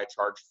part of why I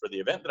charged for the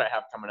event that I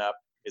have coming up.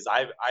 Is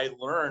I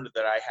learned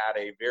that I had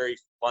a very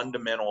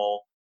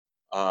fundamental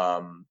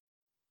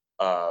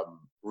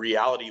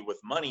reality with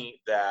money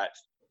that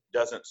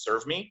doesn't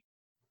serve me.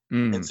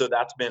 And so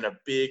that's been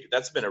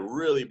a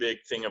really big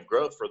thing of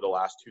growth for the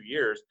last 2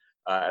 years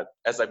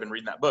as I've been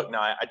reading that book.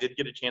 Now, I did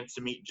get a chance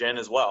to meet Jen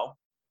as well.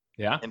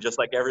 Yeah. And just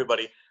like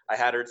everybody, I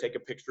had her take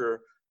a picture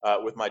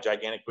with my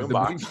gigantic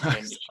boombox.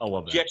 I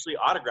love that. She actually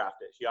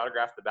autographed it. She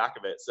autographed the back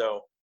of it.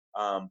 So,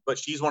 but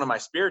she's one of my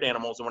spirit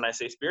animals. And when I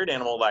say spirit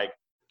animal, like,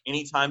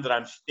 anytime that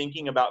I'm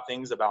thinking about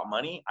things about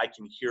money, I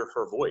can hear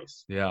her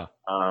voice. Yeah.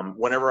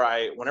 Whenever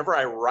I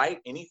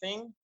write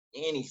anything,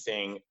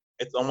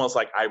 it's almost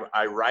like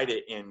I write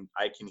it in,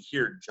 I can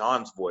hear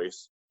John's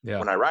voice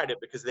when I write it,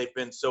 because they've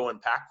been so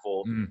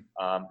impactful. And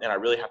I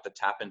really have to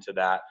tap into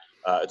that.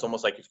 It's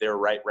almost like if they were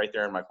right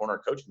there in my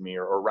corner coaching me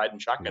or riding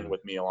shotgun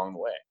with me along the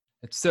way.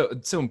 It's so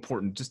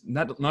important. Just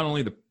not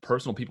only the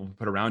personal people who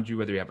put around you,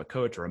 whether you have a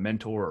coach or a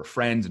mentor or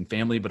friends and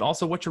family, but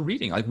also what you're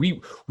reading. Like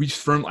you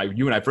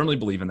and I firmly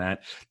believe in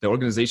that. The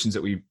organizations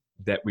that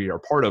we are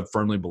part of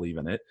firmly believe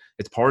in it.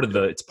 It's part of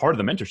the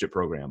mentorship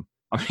program.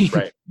 I mean,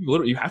 right.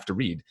 Literally, you have to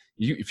read.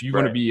 If you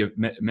want to be a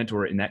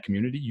mentor in that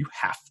community, you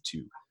have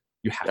to.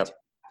 You have to.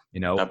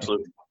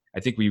 Absolutely. I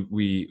think we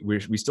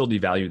still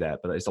devalue that,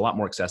 but it's a lot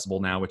more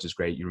accessible now, which is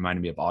great. You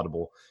reminded me of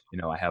Audible.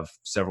 I have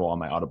several on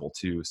my Audible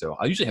too. So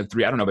I usually have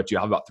 3. I don't know about you.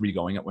 I have about 3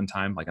 going at one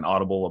time, like an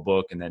Audible, a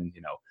book, and then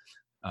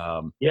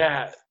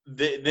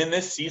then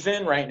this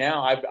season right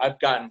now, I've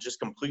gotten just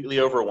completely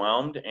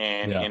overwhelmed,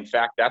 and in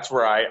fact, that's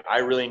where I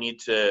really need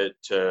to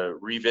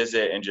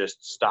revisit and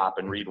just stop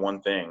and read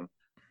one thing.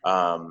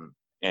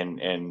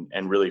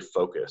 and really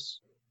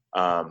focus.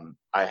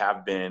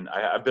 I've been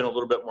a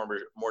little bit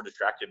more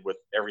distracted with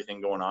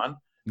everything going on.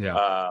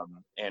 Yeah.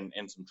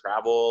 And some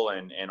travel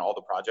and all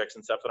the projects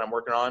and stuff that I'm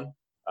working on.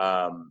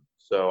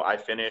 So I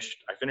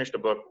finished a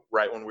book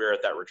right when we were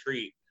at that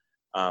retreat.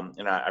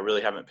 And I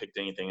really haven't picked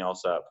anything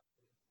else up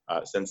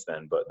since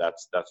then, but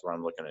that's what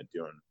I'm looking at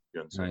doing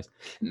soon. Nice.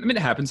 I mean,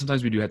 it happens.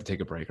 Sometimes we do have to take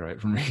a break, right,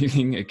 from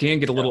reading. It can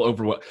get a little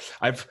overwhelming.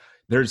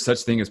 There's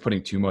such thing as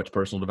putting too much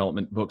personal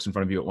development books in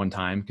front of you at one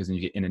time, because then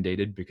you get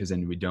inundated, because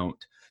then we don't.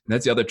 And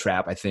that's the other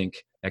trap, I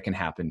think, that can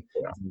happen.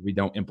 Yeah. We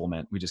don't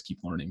implement. We just keep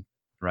learning,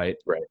 right?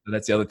 Right. So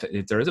that's the other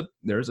thing.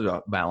 There is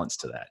a balance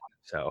to that.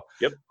 So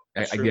yep.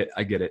 I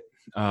get it.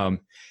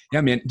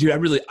 Yeah, man, dude,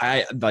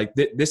 I like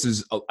this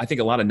is, I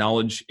think, a lot of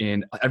knowledge,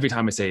 and every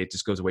time I say it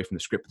just goes away from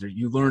the script.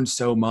 You learn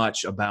so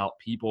much about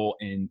people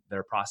and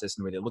their process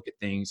and the way they look at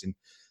things. And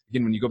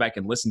again, when you go back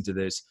and listen to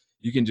this,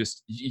 you can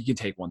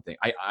take one thing.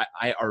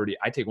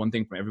 I take one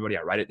thing from everybody.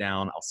 I write it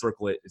down. I'll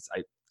circle it.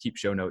 I keep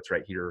show notes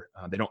right here.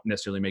 They don't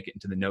necessarily make it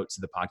into the notes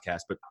of the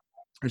podcast, but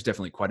there's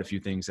definitely quite a few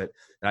things that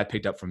I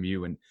picked up from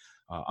you. And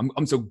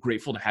I'm so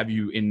grateful to have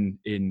you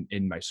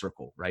in my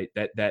circle, right?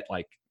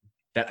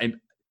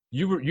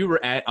 You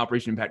were at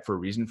Operation Impact for a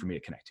reason for me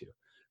to connect to,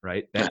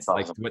 right? That's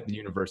like awesome. what the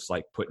universe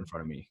like put in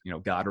front of me,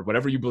 God or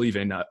whatever you believe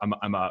in.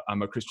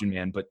 I'm a Christian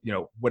man, but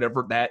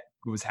whatever, that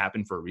was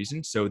happened for a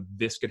reason. So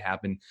this could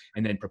happen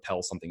and then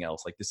propel something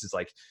else. Like that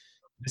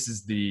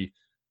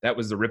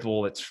was the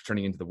ripple that's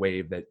turning into the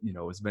wave that,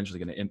 is eventually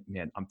going to,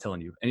 man, I'm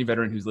telling you, any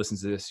veteran who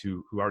listens to this,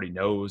 who already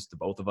knows the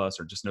both of us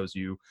or just knows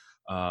you,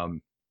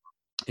 and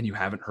you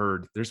haven't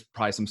heard, there's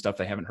probably some stuff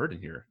they haven't heard in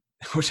here,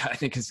 which I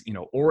think is,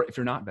 or if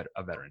you're not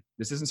a veteran,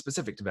 this isn't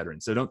specific to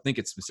veterans, so don't think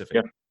it's specific.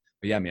 Yeah.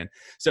 But yeah, man.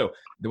 So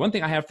the one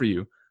thing I have for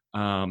you,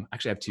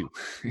 actually I have two,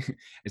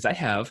 is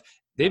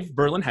Dave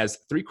Berlin has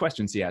 3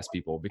 questions he asks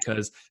people,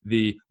 because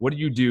what do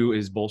you do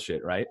is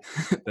bullshit, right?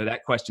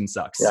 That question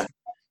sucks. Yeah.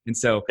 And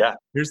so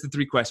here's the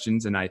 3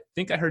 questions, and I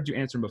think I heard you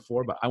answer them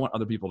before, but I want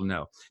other people to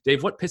know.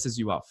 Dave, what pisses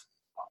you off?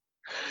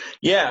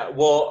 Yeah,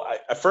 well,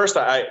 first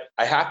I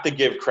have to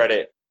give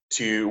credit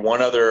to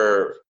one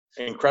other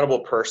incredible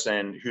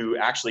person who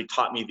actually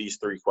taught me these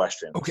 3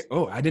 questions. Okay.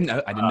 Oh, I didn't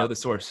know the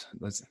source.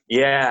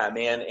 Yeah,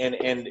 man.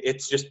 And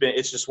it's just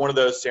one of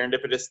those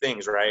serendipitous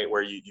things, right?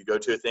 Where you go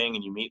to a thing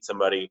and you meet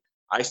somebody.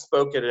 I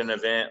spoke at an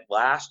event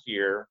last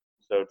year,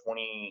 so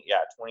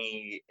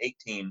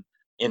 2018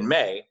 in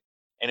May,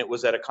 and it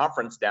was at a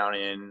conference down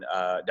in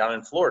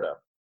Florida.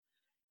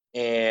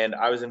 And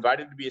I was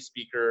invited to be a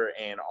speaker,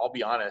 and I'll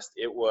be honest,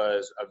 it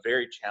was a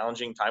very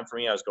challenging time for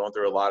me. I was going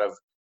through a lot of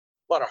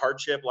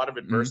hardship, a lot of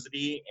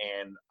adversity,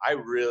 and I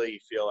really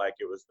feel like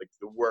it was like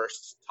the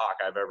worst talk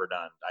I've ever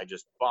done. I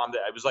just bombed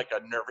it. It was like a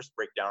nervous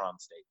breakdown on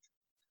stage.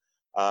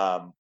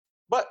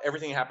 But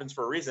everything happens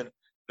for a reason.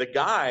 The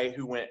guy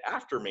who went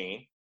after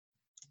me,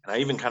 and I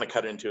even kind of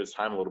cut into his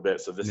time a little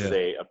bit, so this is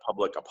a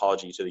public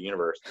apology to the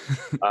universe,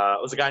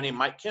 was a guy named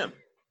Mike Kim.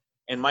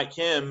 And Mike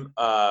Kim,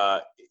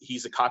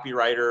 he's a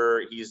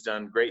copywriter. He's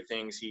done great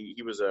things.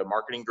 He was a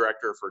marketing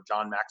director for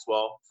John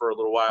Maxwell for a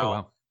little while. Oh,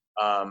 wow.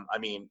 I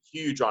mean,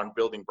 huge on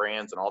building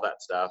brands and all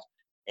that stuff.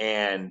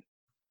 And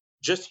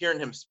just hearing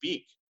him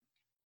speak,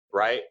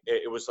 right?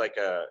 It was like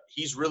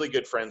he's really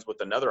good friends with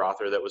another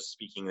author that was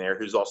speaking there,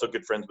 who's also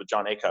good friends with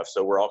John Acuff.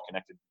 So we're all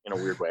connected in a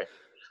weird way.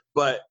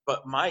 But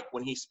Mike,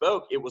 when he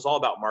spoke, it was all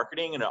about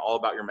marketing and all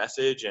about your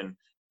message. And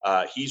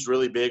he's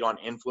really big on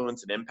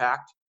influence and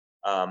impact.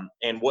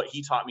 And what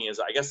he taught me is,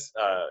 I guess,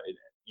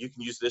 you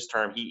can use this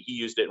term. He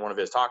used it in one of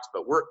his talks,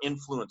 but we're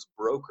influence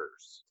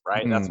brokers,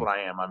 right? That's what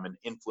I am. I'm an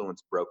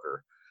influence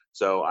broker.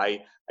 So I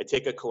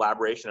take a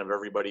collaboration of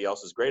everybody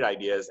else's great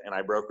ideas and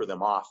I broker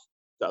them off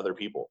to other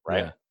people,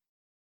 right?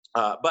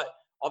 Yeah. But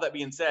all that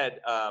being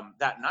said,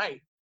 that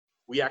night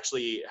we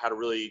actually had a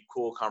really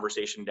cool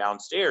conversation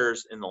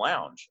downstairs in the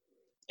lounge.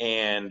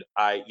 And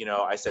I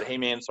said, "Hey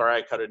man, sorry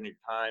I cut into your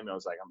time." I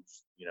was like, I'm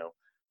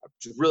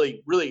just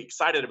really, really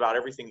excited about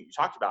everything that you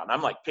talked about. And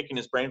I'm like picking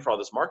his brain for all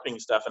this marketing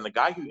stuff. And the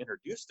guy who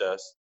introduced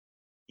us,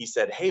 he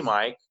said, "Hey,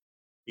 Mike,"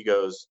 he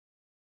goes,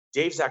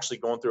 "Dave's actually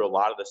going through a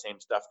lot of the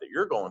same stuff that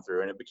you're going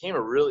through." And it became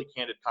a really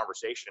candid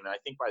conversation. And I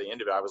think by the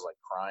end of it, I was like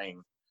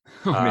crying.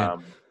 Oh,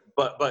 man.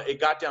 But it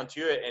got down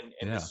to it.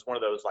 And this is one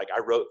of those, like, I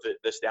wrote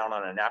this down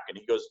on a napkin.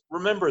 He goes,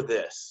 "Remember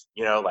this,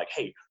 like,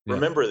 hey,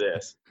 remember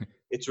this.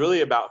 It's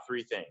really about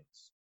 3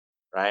 things,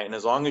 right? And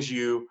as long as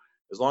you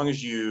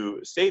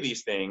say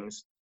these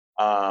things,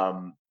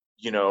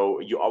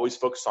 you always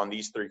focus on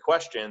these 3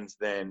 questions,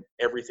 then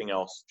everything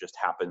else just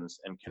happens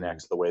and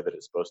connects the way that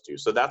it's supposed to."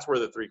 So that's where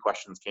the 3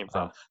 questions came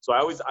from. So I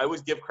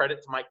always give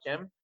credit to Mike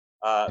Kim,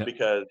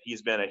 because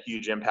he's been a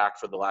huge impact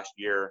for the last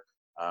year.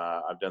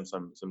 I've done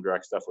some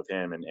direct stuff with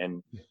him,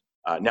 and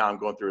now I'm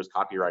going through his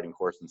copywriting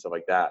course and stuff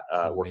like that,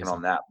 working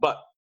on that.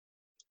 But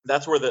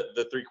that's where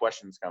the 3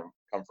 questions come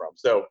from.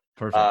 So,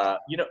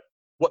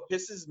 what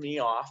pisses me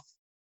off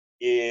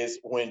is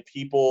when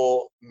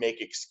people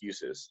make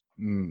excuses.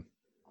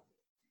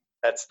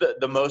 That's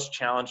the most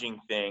challenging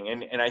thing.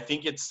 And I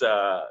think it's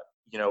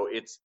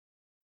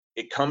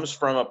it comes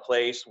from a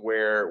place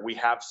where we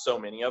have so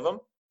many of them.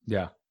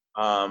 Yeah.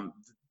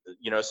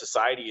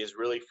 Society has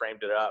really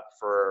framed it up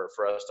for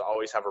us to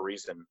always have a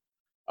reason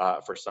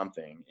for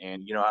something.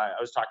 And, I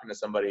was talking to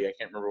somebody, I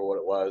can't remember what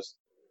it was.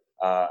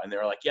 And they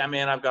were like, yeah,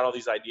 man, I've got all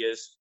these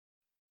ideas,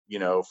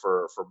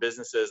 for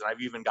businesses, and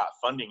I've even got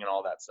funding and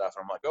all that stuff.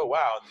 And I'm like, oh,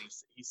 wow. And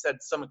he said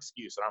some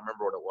excuse. I don't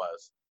remember what it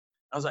was.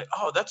 I was like,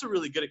 oh, that's a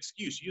really good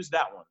excuse. Use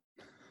that one.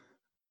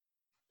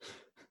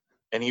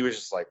 And he was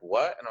just like,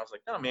 what? And I was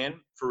like, no,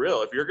 man, for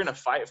real. If you're going to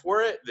fight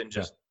for it, then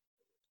just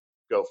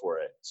go for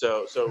it.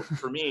 So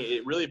for me,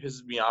 it really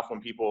pisses me off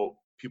when people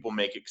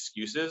make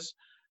excuses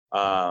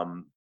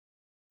to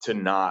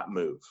not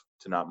move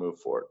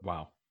forward.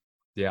 Wow.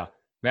 Yeah.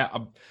 Man,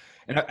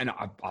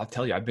 I'll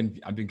tell you, I've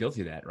been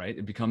guilty of that, right?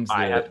 It becomes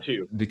I have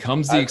too.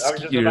 Becomes the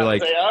excuse. You're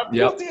like,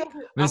 yep.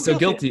 I'm so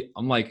guilty.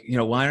 I'm like,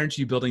 why aren't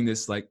you building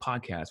this like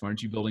podcast? Why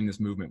aren't you building this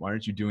movement? Why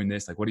aren't you doing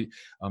this? Like, what do you,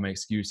 my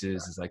excuse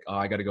is like, oh,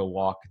 I got to go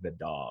walk the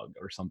dog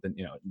or something.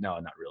 No,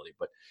 not really.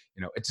 But,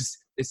 it's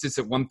just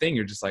a one thing.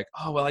 You're just like,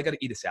 oh, well, I got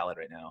to eat a salad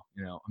right now.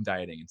 I'm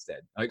dieting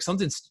instead. Like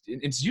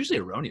it's usually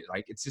erroneous.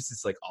 Like, it's just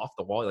this like off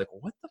the wall. Like,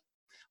 what?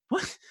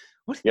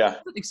 Yeah.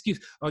 What's an excuse?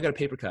 Oh, I got a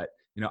paper cut.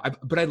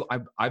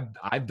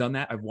 I've done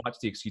that. I've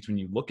watched the excuse. When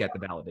you look at the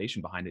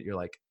validation behind it, you're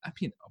like, I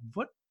mean,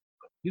 what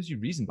gives you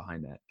reason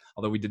behind that?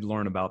 Although we did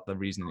learn about the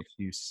reason and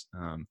excuse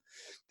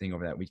thing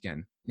over that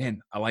weekend. Man,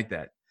 I like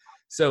that.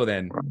 So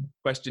then,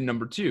 question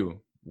number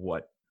 2: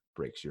 what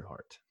breaks your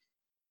heart?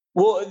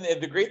 Well,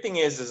 the great thing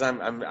is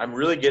I'm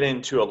really getting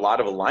into a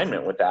lot of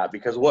alignment with that,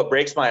 because what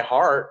breaks my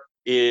heart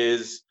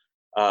is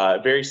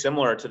very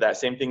similar to that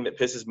same thing that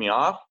pisses me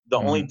off. The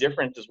only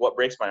difference is what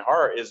breaks my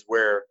heart is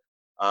where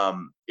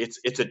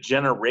it's a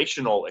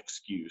generational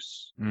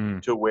excuse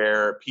to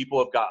where people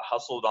have got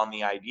hustled on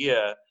the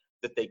idea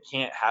that they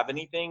can't have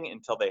anything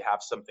until they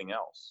have something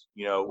else.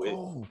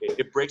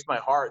 It breaks my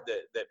heart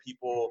that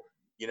people,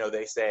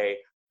 they say,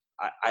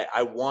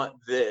 I want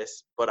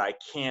this, but I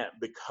can't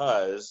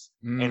because,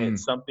 and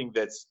it's something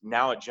that's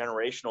now a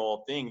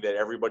generational thing that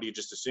everybody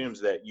just assumes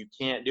that you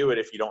can't do it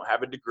if you don't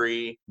have a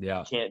degree. Yeah.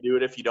 You can't do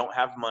it if you don't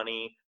have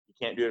money. You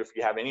can't do it if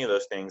you have any of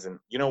those things. And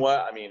you know what?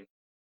 I mean,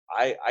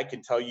 I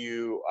can tell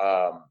you,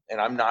 and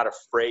I'm not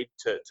afraid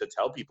to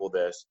tell people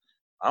this.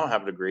 I don't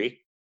have a degree,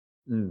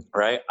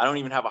 right? I don't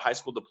even have a high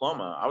school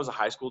diploma. I was a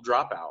high school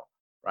dropout,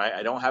 right?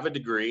 I don't have a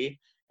degree.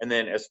 And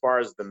then as far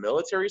as the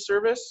military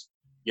service,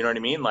 you know what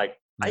I mean? Like,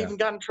 I even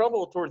got in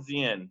trouble towards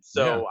the end.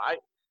 So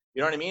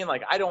you know what I mean?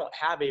 Like, I don't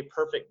have a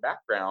perfect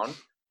background.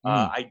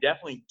 I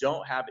definitely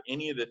don't have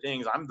any of the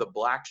things. I'm the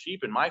black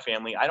sheep in my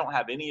family. I don't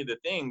have any of the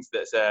things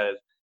that says,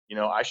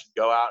 I should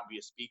go out and be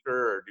a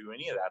speaker or do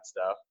any of that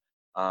stuff.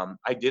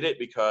 I did it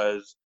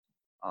because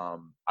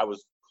I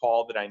was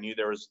called, that I knew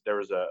there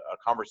was a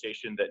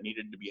conversation that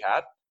needed to be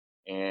had.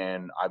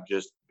 And I've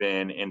just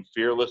been in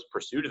fearless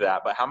pursuit of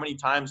that. But how many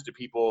times do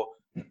people,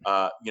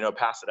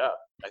 pass it up?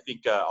 I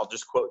think I'll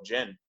just quote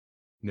Jen.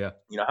 Yeah.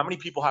 How many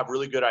people have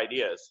really good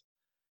ideas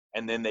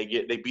and then they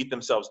beat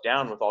themselves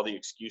down with all the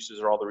excuses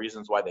or all the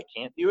reasons why they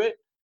can't do it?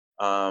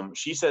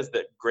 She says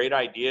that great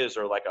ideas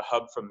are like a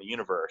hug from the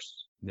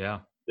universe. Yeah.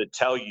 To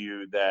tell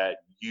you that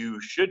you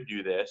should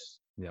do this.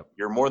 Yep.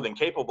 You're more than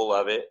capable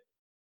of it.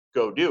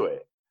 Go do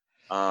it.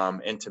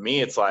 And to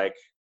me, it's like,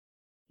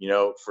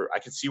 I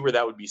can see where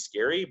that would be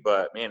scary,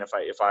 but man, if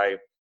I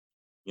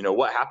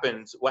what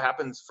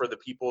happens for the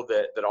people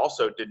that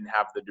also didn't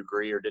have the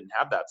degree or didn't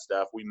have that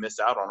stuff? We miss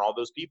out on all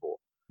those people,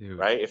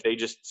 right? If they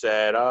just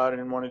said, oh, I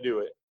didn't want to do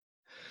it.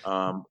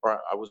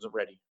 Or I wasn't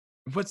ready.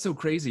 What's so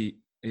crazy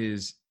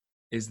is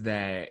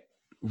that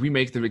we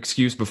make the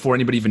excuse before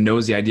anybody even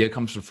knows the idea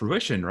comes to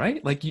fruition,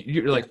 right? Like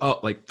you're like,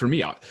 oh, like for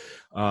me,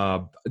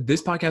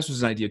 this podcast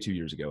was an idea 2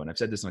 years ago. And I've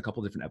said this in a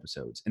couple of different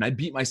episodes, and I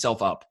beat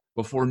myself up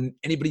before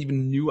anybody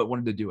even knew I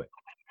wanted to do it.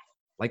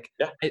 Like,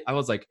 I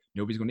was like,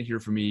 nobody's going to hear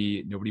from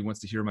me. Nobody wants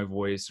to hear my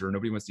voice, or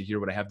nobody wants to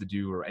hear what I have to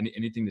do, or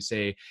anything to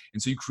say.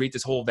 And so you create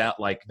this whole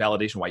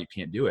validation why you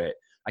can't do it.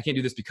 I can't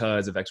do this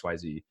because of X, Y,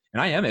 Z.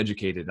 And I am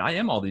educated and I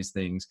am all these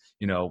things,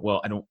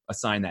 well, I don't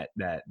assign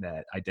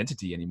that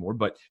identity anymore.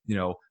 But,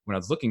 when I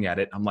was looking at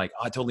it, I'm like,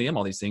 oh, I totally am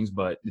all these things,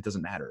 but it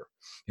doesn't matter,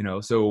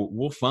 so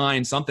we'll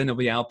find something that'll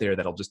be out there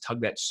that'll just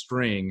tug that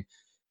string,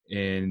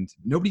 and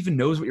nobody even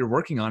knows what you're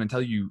working on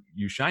until you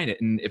shine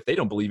it. And if they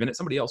don't believe in it,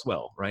 somebody else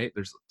will, right?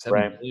 There's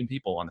 7 billion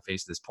people on the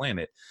face of this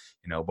planet,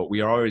 but we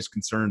are always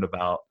concerned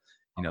about,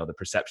 the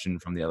perception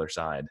from the other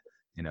side,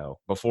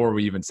 before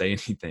we even say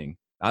anything.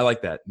 I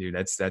like that, dude.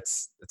 That's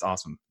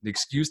awesome. The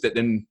excuse that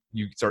then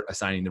you start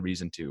assigning the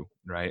reason to,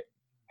 right?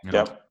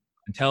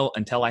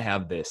 Until I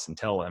have this,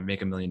 until I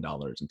make $1 million,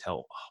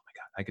 until, oh my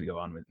God, I could go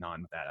on with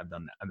that. I've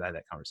had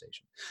that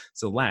conversation.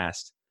 So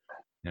last,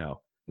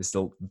 this is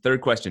the third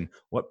question.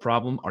 What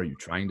problem are you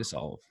trying to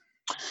solve?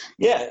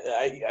 Yeah,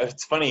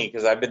 it's funny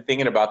because I've been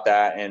thinking about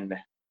that, and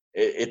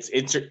it's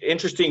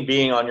interesting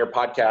being on your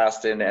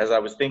podcast. And as I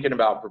was thinking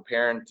about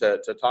preparing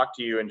to talk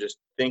to you and just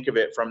think of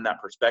it from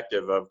that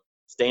perspective of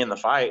stay in the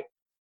fight,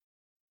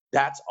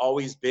 that's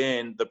always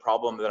been the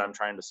problem that I'm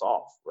trying to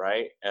solve,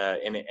 right?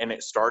 And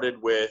it started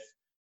with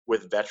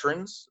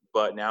veterans,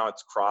 but now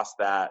it's crossed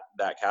that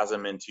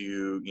chasm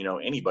into, you know,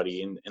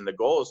 anybody. And the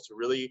goal is to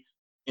really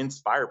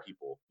inspire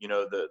people. You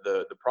know,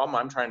 the problem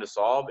I'm trying to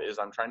solve is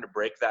I'm trying to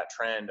break that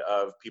trend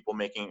of people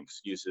making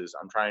excuses.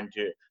 I'm trying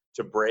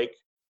to break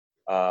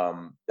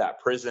that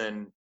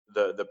prison,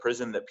 the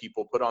prison that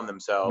people put on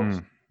themselves,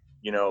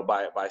 you know,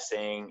 by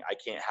saying I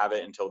can't have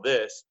it until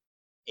this.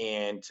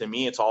 And to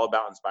me, it's all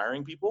about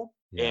inspiring people.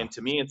 Yeah. And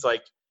to me, it's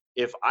like,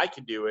 if I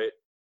could do it,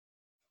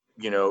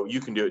 you know,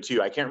 you can do it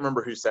too. I can't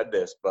remember who said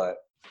this, but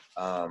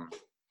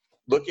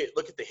look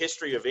at the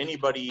history of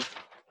anybody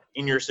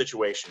in your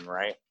situation,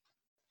 right?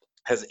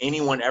 Has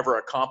anyone ever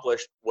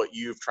accomplished what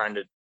you've tried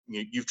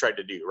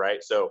to do,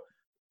 right? So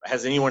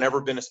has anyone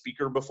ever been a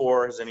speaker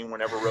before? Has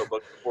anyone ever wrote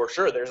books before?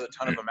 Sure, there's a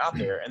ton of them out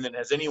there. And then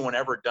has anyone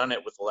ever done it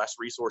with less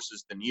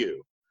resources than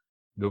you?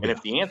 And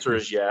if the answer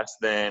is yes,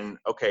 then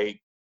okay,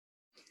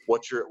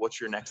 what's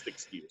your next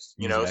excuse?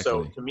 You know,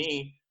 so to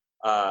me,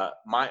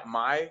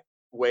 my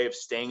way of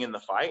staying in the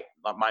fight,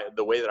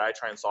 the way that I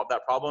try and solve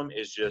that problem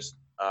is just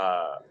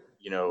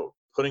you know,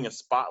 putting a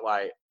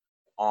spotlight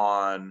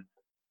on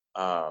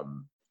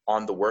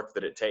the work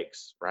that it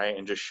takes, right?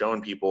 And just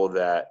showing people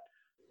that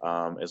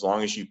as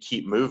long as you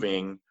keep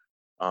moving,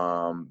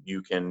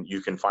 you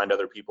can find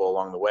other people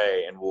along the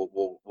way, and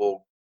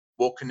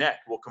we'll connect.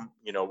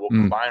 We'll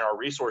combine our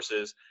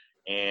resources,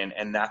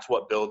 and that's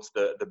what builds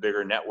the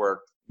bigger network,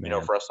 you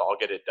know, for us to all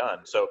get it done.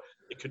 So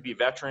it could be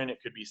veteran,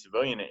 it could be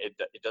civilian,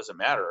 it doesn't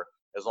matter.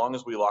 As long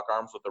as we lock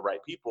arms with the right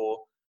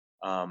people,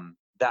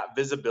 that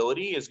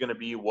visibility is going to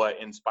be what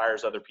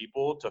inspires other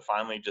people to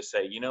finally just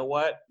say, you know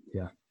what?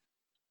 Yeah.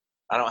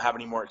 I don't have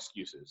any more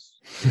excuses.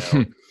 You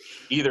know,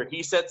 either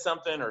he said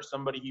something or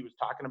somebody he was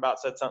talking about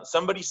said something.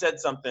 Somebody said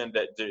something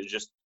that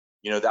just,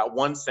 you know, that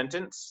one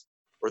sentence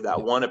or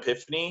that one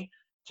epiphany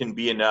can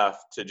be enough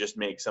to just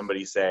make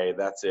somebody say,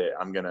 that's it.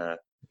 I'm going to,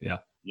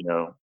 you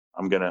know,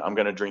 I'm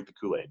going to drink the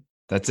Kool-Aid.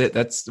 That's it.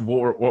 That's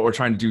what we're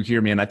trying to do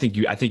here, man. I think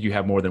you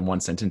have more than one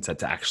sentence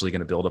that's actually going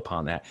to build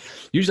upon that.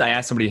 Usually I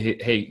ask somebody,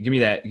 hey, give me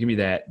that,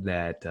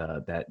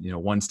 you know,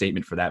 one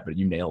statement for that, but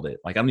you nailed it.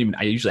 Like I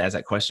usually ask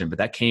that question, but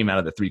that came out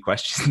of the 3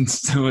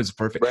 questions. So it was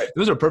perfect. Right.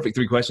 Those are perfect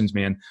 3 questions,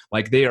 man.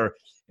 Like they are,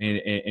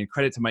 and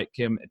credit to Mike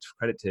Kim,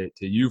 credit to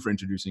you for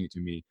introducing it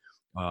to me,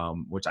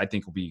 which I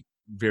think will be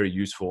very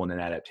useful in an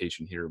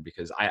adaptation here,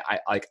 because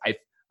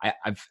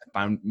I've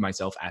found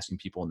myself asking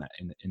people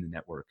in the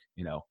network,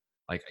 you know,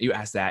 like you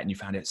asked that and you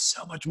found out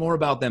so much more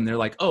about them. They're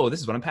like, oh, this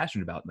is what I'm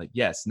passionate about. Like,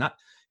 yes, not,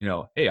 you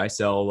know, hey, I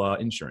sell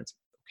insurance.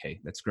 Okay,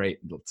 that's great.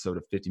 So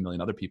do 50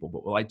 million other people,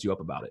 but what lights you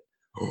up about it?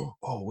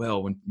 Oh,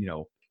 well, when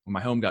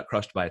my home got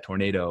crushed by a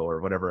tornado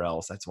or whatever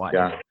else, that's why.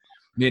 Yeah. I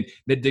mean,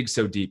 that digs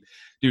so deep.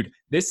 Dude,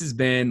 this has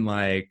been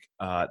like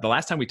the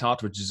last time we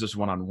talked, which is just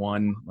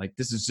one-on-one. Like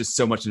this is just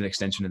so much an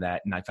extension of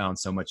that. And I found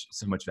so much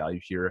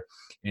value here.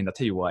 And I'll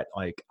tell you what,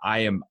 like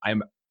I'm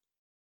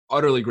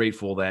utterly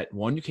grateful that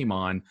 1, you came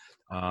on,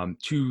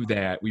 2,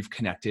 that we've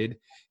connected,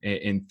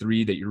 and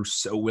 3, that you're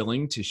so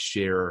willing to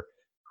share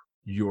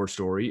your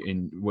story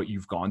and what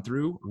you've gone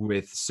through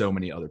with so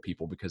many other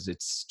people, because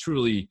it's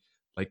truly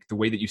like the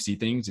way that you see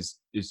things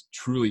is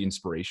truly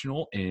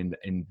inspirational. And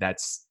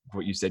that's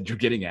what you said you're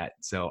getting at.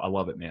 So I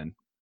love it, man.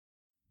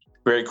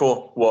 Very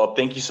cool. Well,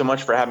 thank you so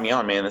much for having me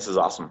on, man. This is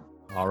awesome.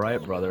 All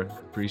right, brother.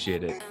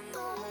 Appreciate it.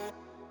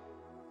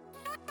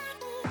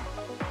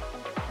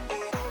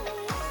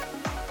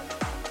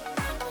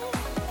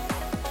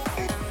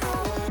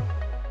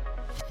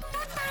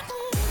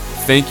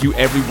 Thank you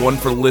everyone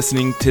for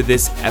listening to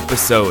this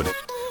episode.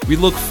 We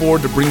look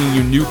forward to bringing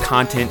you new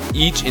content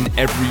each and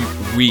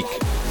every week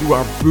through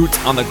our boots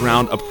on the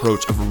ground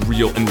approach of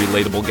real and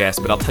relatable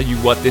guests. But I'll tell you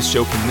what, this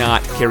show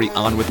cannot carry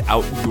on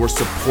without your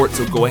support.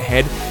 So go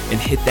ahead and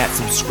hit that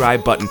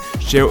subscribe button.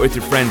 Share it with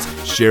your friends.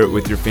 Share it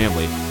with your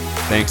family.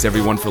 Thanks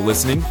everyone for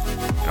listening.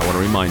 I want to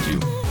remind you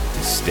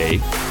to stay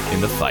in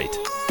the fight.